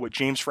to do and what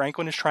James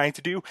Franklin is trying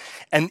to do.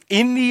 And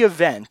in the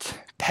event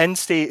Penn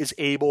State is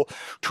able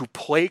to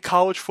play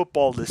college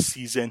football this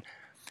season,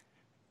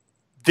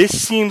 this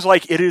seems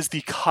like it is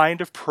the kind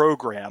of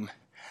program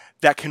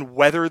that can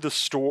weather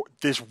this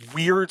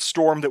weird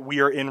storm that we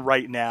are in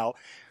right now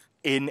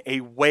in a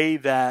way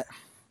that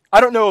I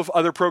don't know if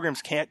other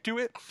programs can't do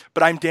it,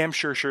 but I am damn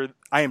sure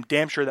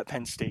that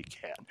Penn State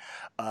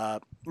can.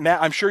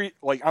 Matt, I'm sure,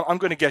 I'm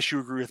going to guess you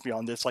agree with me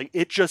on this.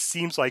 It just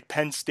seems like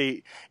Penn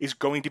State is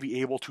going to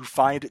be able to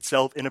find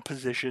itself in a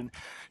position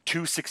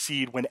to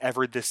succeed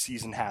whenever this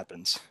season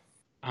happens.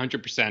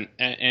 100%.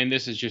 And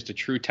this is just a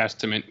true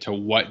testament to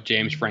what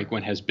James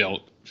Franklin has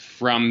built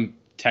from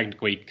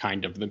technically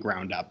kind of the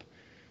ground up.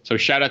 So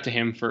shout out to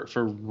him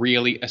for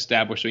really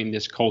establishing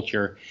this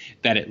culture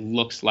that it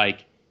looks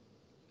like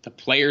the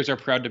players are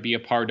proud to be a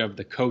part of,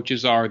 the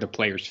coaches are, the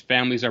players'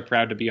 families are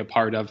proud to be a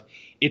part of.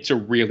 It's a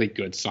really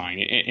good sign.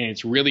 And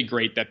it's really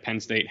great that Penn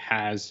State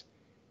has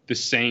the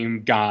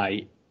same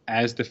guy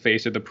as the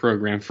face of the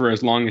program for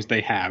as long as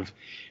they have,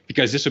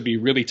 because this would be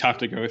really tough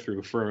to go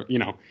through for,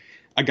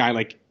 a guy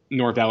like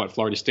Norvell at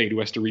Florida State who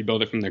has to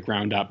rebuild it from the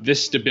ground up.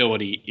 This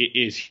stability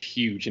is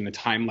huge in a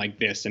time like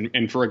this.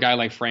 And for a guy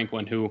like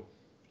Franklin, who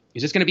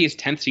is this going to be his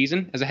 10th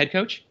season as a head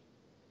coach?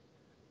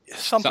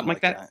 Something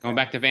like that. Going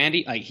back to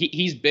Vandy,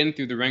 he's been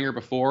through the ringer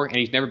before, and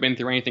he's never been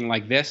through anything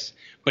like this.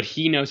 But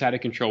he knows how to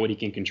control what he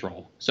can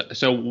control.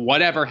 So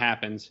whatever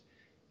happens,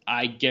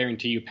 I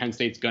guarantee you, Penn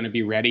State's going to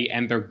be ready,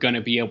 and they're going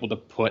to be able to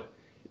put.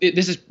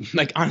 This is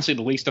honestly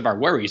the least of our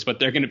worries, but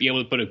they're going to be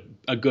able to put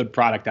a good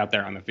product out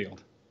there on the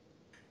field.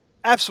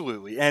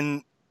 Absolutely,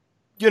 and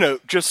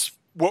just.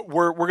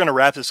 We're going to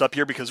wrap this up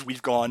here because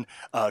we've gone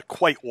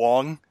quite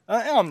long.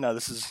 No,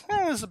 this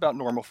is about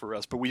normal for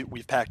us, but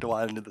we've packed a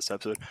lot into this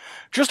episode.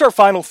 Just our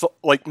final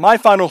my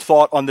final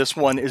thought on this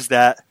one is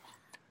that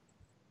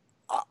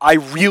I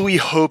really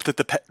hope that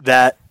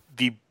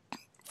the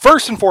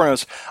first and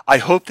foremost, I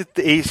hope that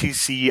the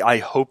ACC, I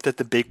hope that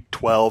the Big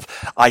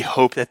 12, I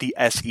hope that the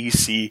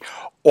SEC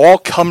all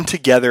come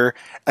together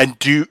and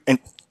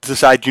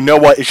decide,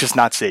 it's just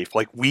not safe.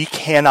 We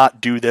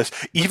cannot do this.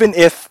 Even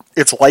if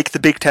it's like the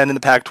Big Ten and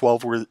the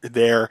Pac-12 were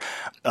there,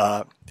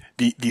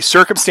 the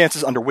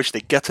circumstances under which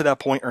they get to that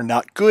point are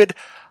not good.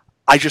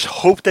 I just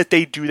hope that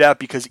they do that,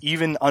 because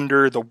even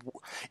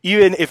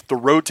if the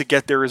road to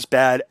get there is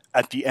bad,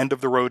 at the end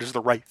of the road is the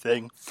right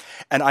thing.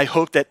 And I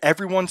hope that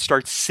everyone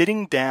starts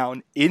sitting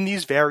down in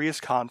these various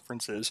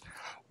conferences,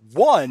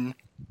 one,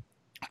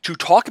 to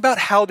talk about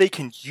how they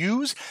can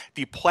use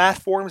the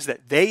platforms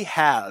that they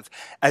have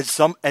as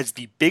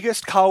the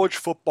biggest college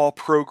football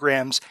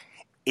programs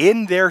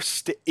in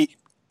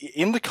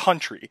in the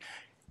country.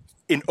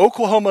 In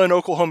Oklahoma and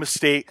Oklahoma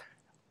State,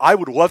 I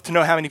would love to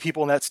know how many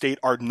people in that state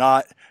are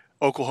not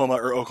Oklahoma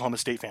or Oklahoma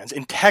State fans.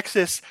 In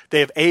Texas, they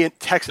have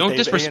Texas. Don't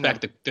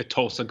disrespect the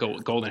Tulsa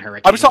Golden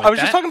Hurricane. I was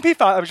just talking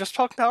P5. I was just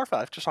talking Power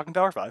 5. Just talking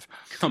Power 5.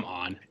 Come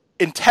on.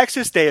 In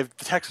Texas, they have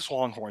the Texas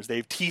Longhorns. They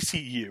have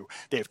TCU.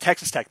 They have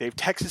Texas Tech. They have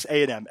Texas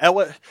A&M.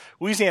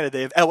 Louisiana,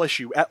 they have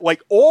LSU.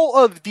 All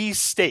of these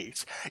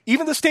states,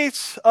 even the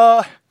states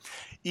a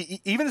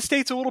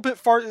little bit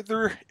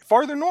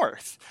farther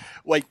north,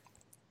 like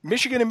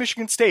Michigan and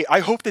Michigan State. I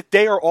hope that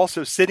they are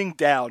also sitting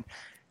down.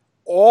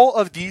 All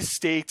of these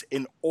states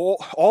and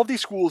all of these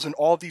schools and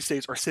all of these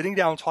states are sitting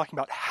down and talking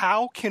about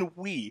how can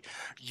we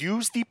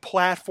use the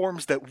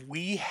platforms that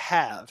we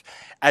have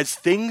as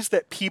things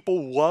that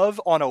people love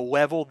on a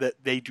level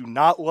that they do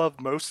not love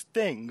most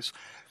things,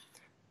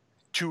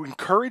 to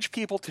encourage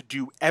people to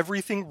do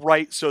everything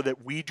right so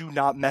that we do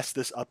not mess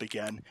this up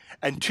again.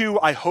 And two,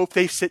 I hope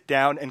they sit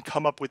down and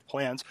come up with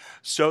plans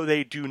so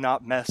they do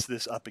not mess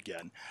this up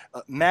again.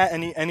 Matt,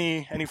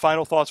 any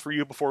final thoughts for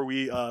you before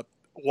we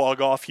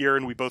log off here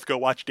and we both go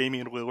watch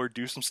Damian Lillard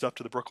do some stuff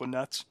to the Brooklyn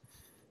Nets?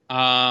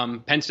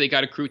 Penn State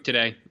got a recruit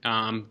today.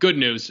 Good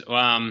news.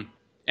 And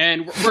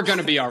we're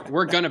gonna be all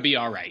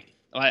right.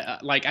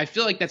 I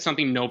feel like that's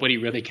something nobody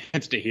really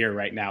gets to hear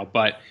right now.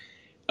 But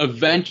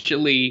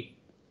eventually,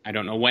 I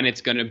don't know when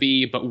it's going to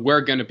be, but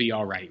we're going to be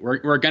all right.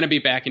 We're going to be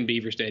back in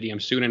Beaver Stadium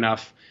soon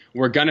enough.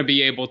 We're going to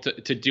be able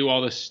to do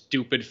all the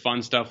stupid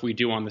fun stuff we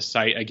do on the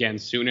site again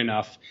soon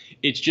enough.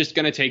 It's just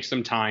going to take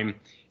some time,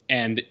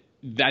 and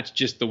that's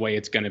just the way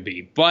it's going to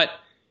be. But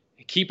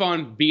keep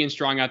on being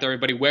strong out there,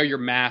 everybody. Wear your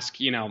mask,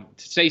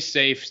 stay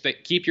safe,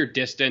 keep your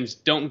distance.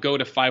 Don't go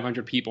to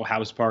 500 people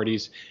house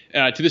parties.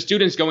 To the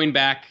students going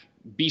back,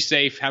 be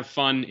safe, have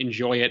fun,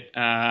 enjoy it.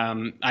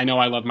 I know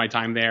I love my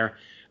time there.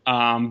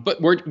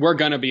 But we're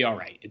going to be all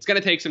right. It's going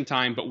to take some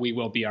time, but we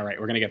will be all right.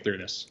 We're going to get through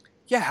this.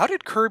 Yeah, how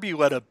did Kirby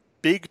let a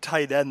big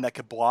tight end that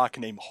could block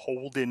named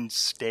Holden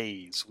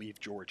Stays leave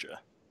Georgia?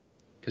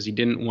 Because he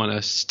didn't want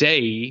to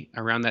stay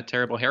around that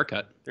terrible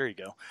haircut. There you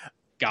go.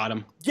 Got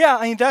him. Yeah,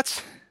 I mean,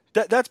 that's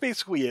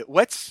basically it.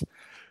 Let's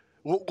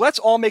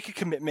all make a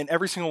commitment,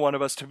 every single one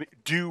of us, to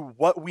do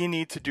what we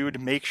need to do to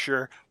make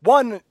sure,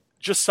 one,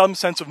 just some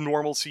sense of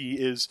normalcy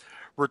is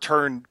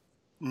returned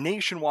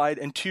nationwide,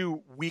 and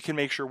two, we can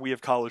make sure we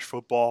have college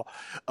football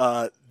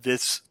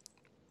this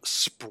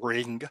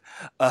spring.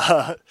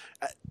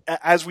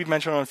 As we've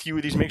mentioned on a few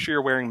of these, make sure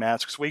you're wearing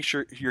masks, make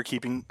sure you're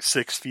keeping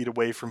 6 feet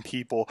away from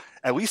people,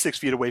 at least 6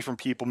 feet away from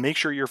people, make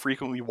sure you're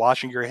frequently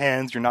washing your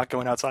hands, you're not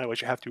going outside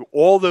unless you have to.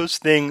 All those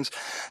things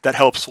that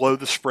help slow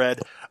the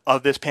spread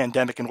of this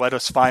pandemic and let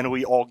us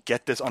finally all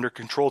get this under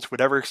control to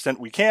whatever extent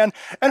we can.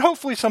 And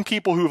hopefully some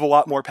people who have a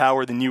lot more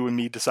power than you and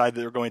me decide that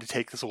they're going to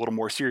take this a little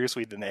more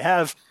seriously than they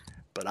have.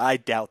 But I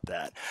doubt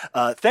that.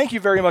 Thank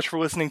you very much for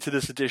listening to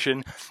this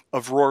edition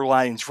of Roar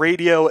Lions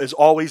Radio. As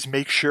always,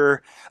 make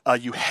sure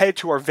you head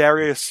to our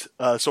various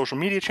social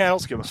media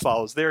channels. Give us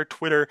follows there,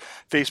 Twitter,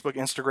 Facebook,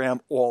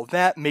 Instagram, all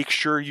that. Make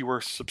sure you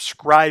are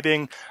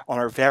subscribing on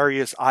our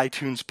various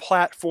iTunes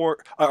platform,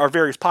 our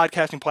various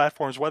podcasting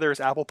platforms, whether it's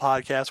Apple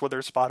Podcasts, whether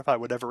it's Spotify,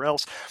 whatever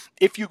else.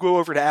 If you go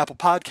over to Apple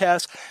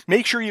Podcasts,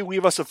 make sure you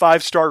leave us a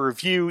 5-star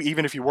review,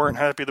 even if you weren't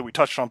happy that we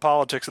touched on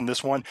politics in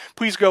this one.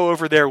 Please go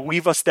over there,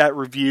 leave us that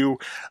review.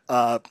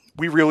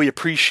 We really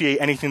appreciate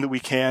anything that we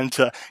can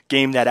to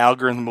game that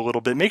algorithm a little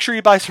bit. Make sure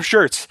you buy some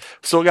shirts.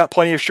 Still got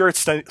plenty of shirts,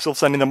 still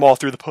sending them all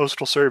through the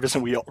Postal Service,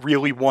 and we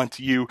really want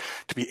you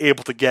to be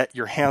able to get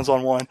your hands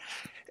on one.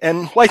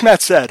 And like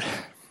Matt said,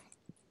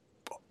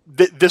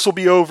 this will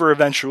be over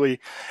eventually,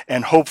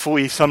 and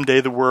hopefully someday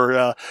that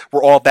we're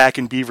all back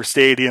in Beaver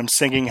Stadium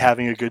singing,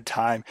 having a good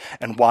time,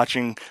 and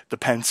watching the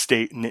Penn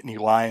State Nittany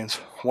Lions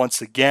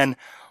once again.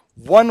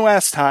 One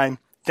last time,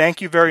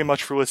 thank you very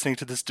much for listening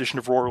to this edition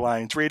of Roar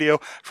Lions Radio.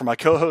 For my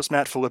co-host,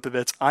 Matt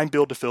Filipovitz, I'm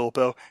Bill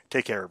DeFilippo.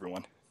 Take care,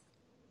 everyone.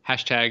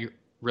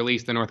 #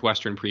 release the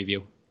Northwestern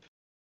preview.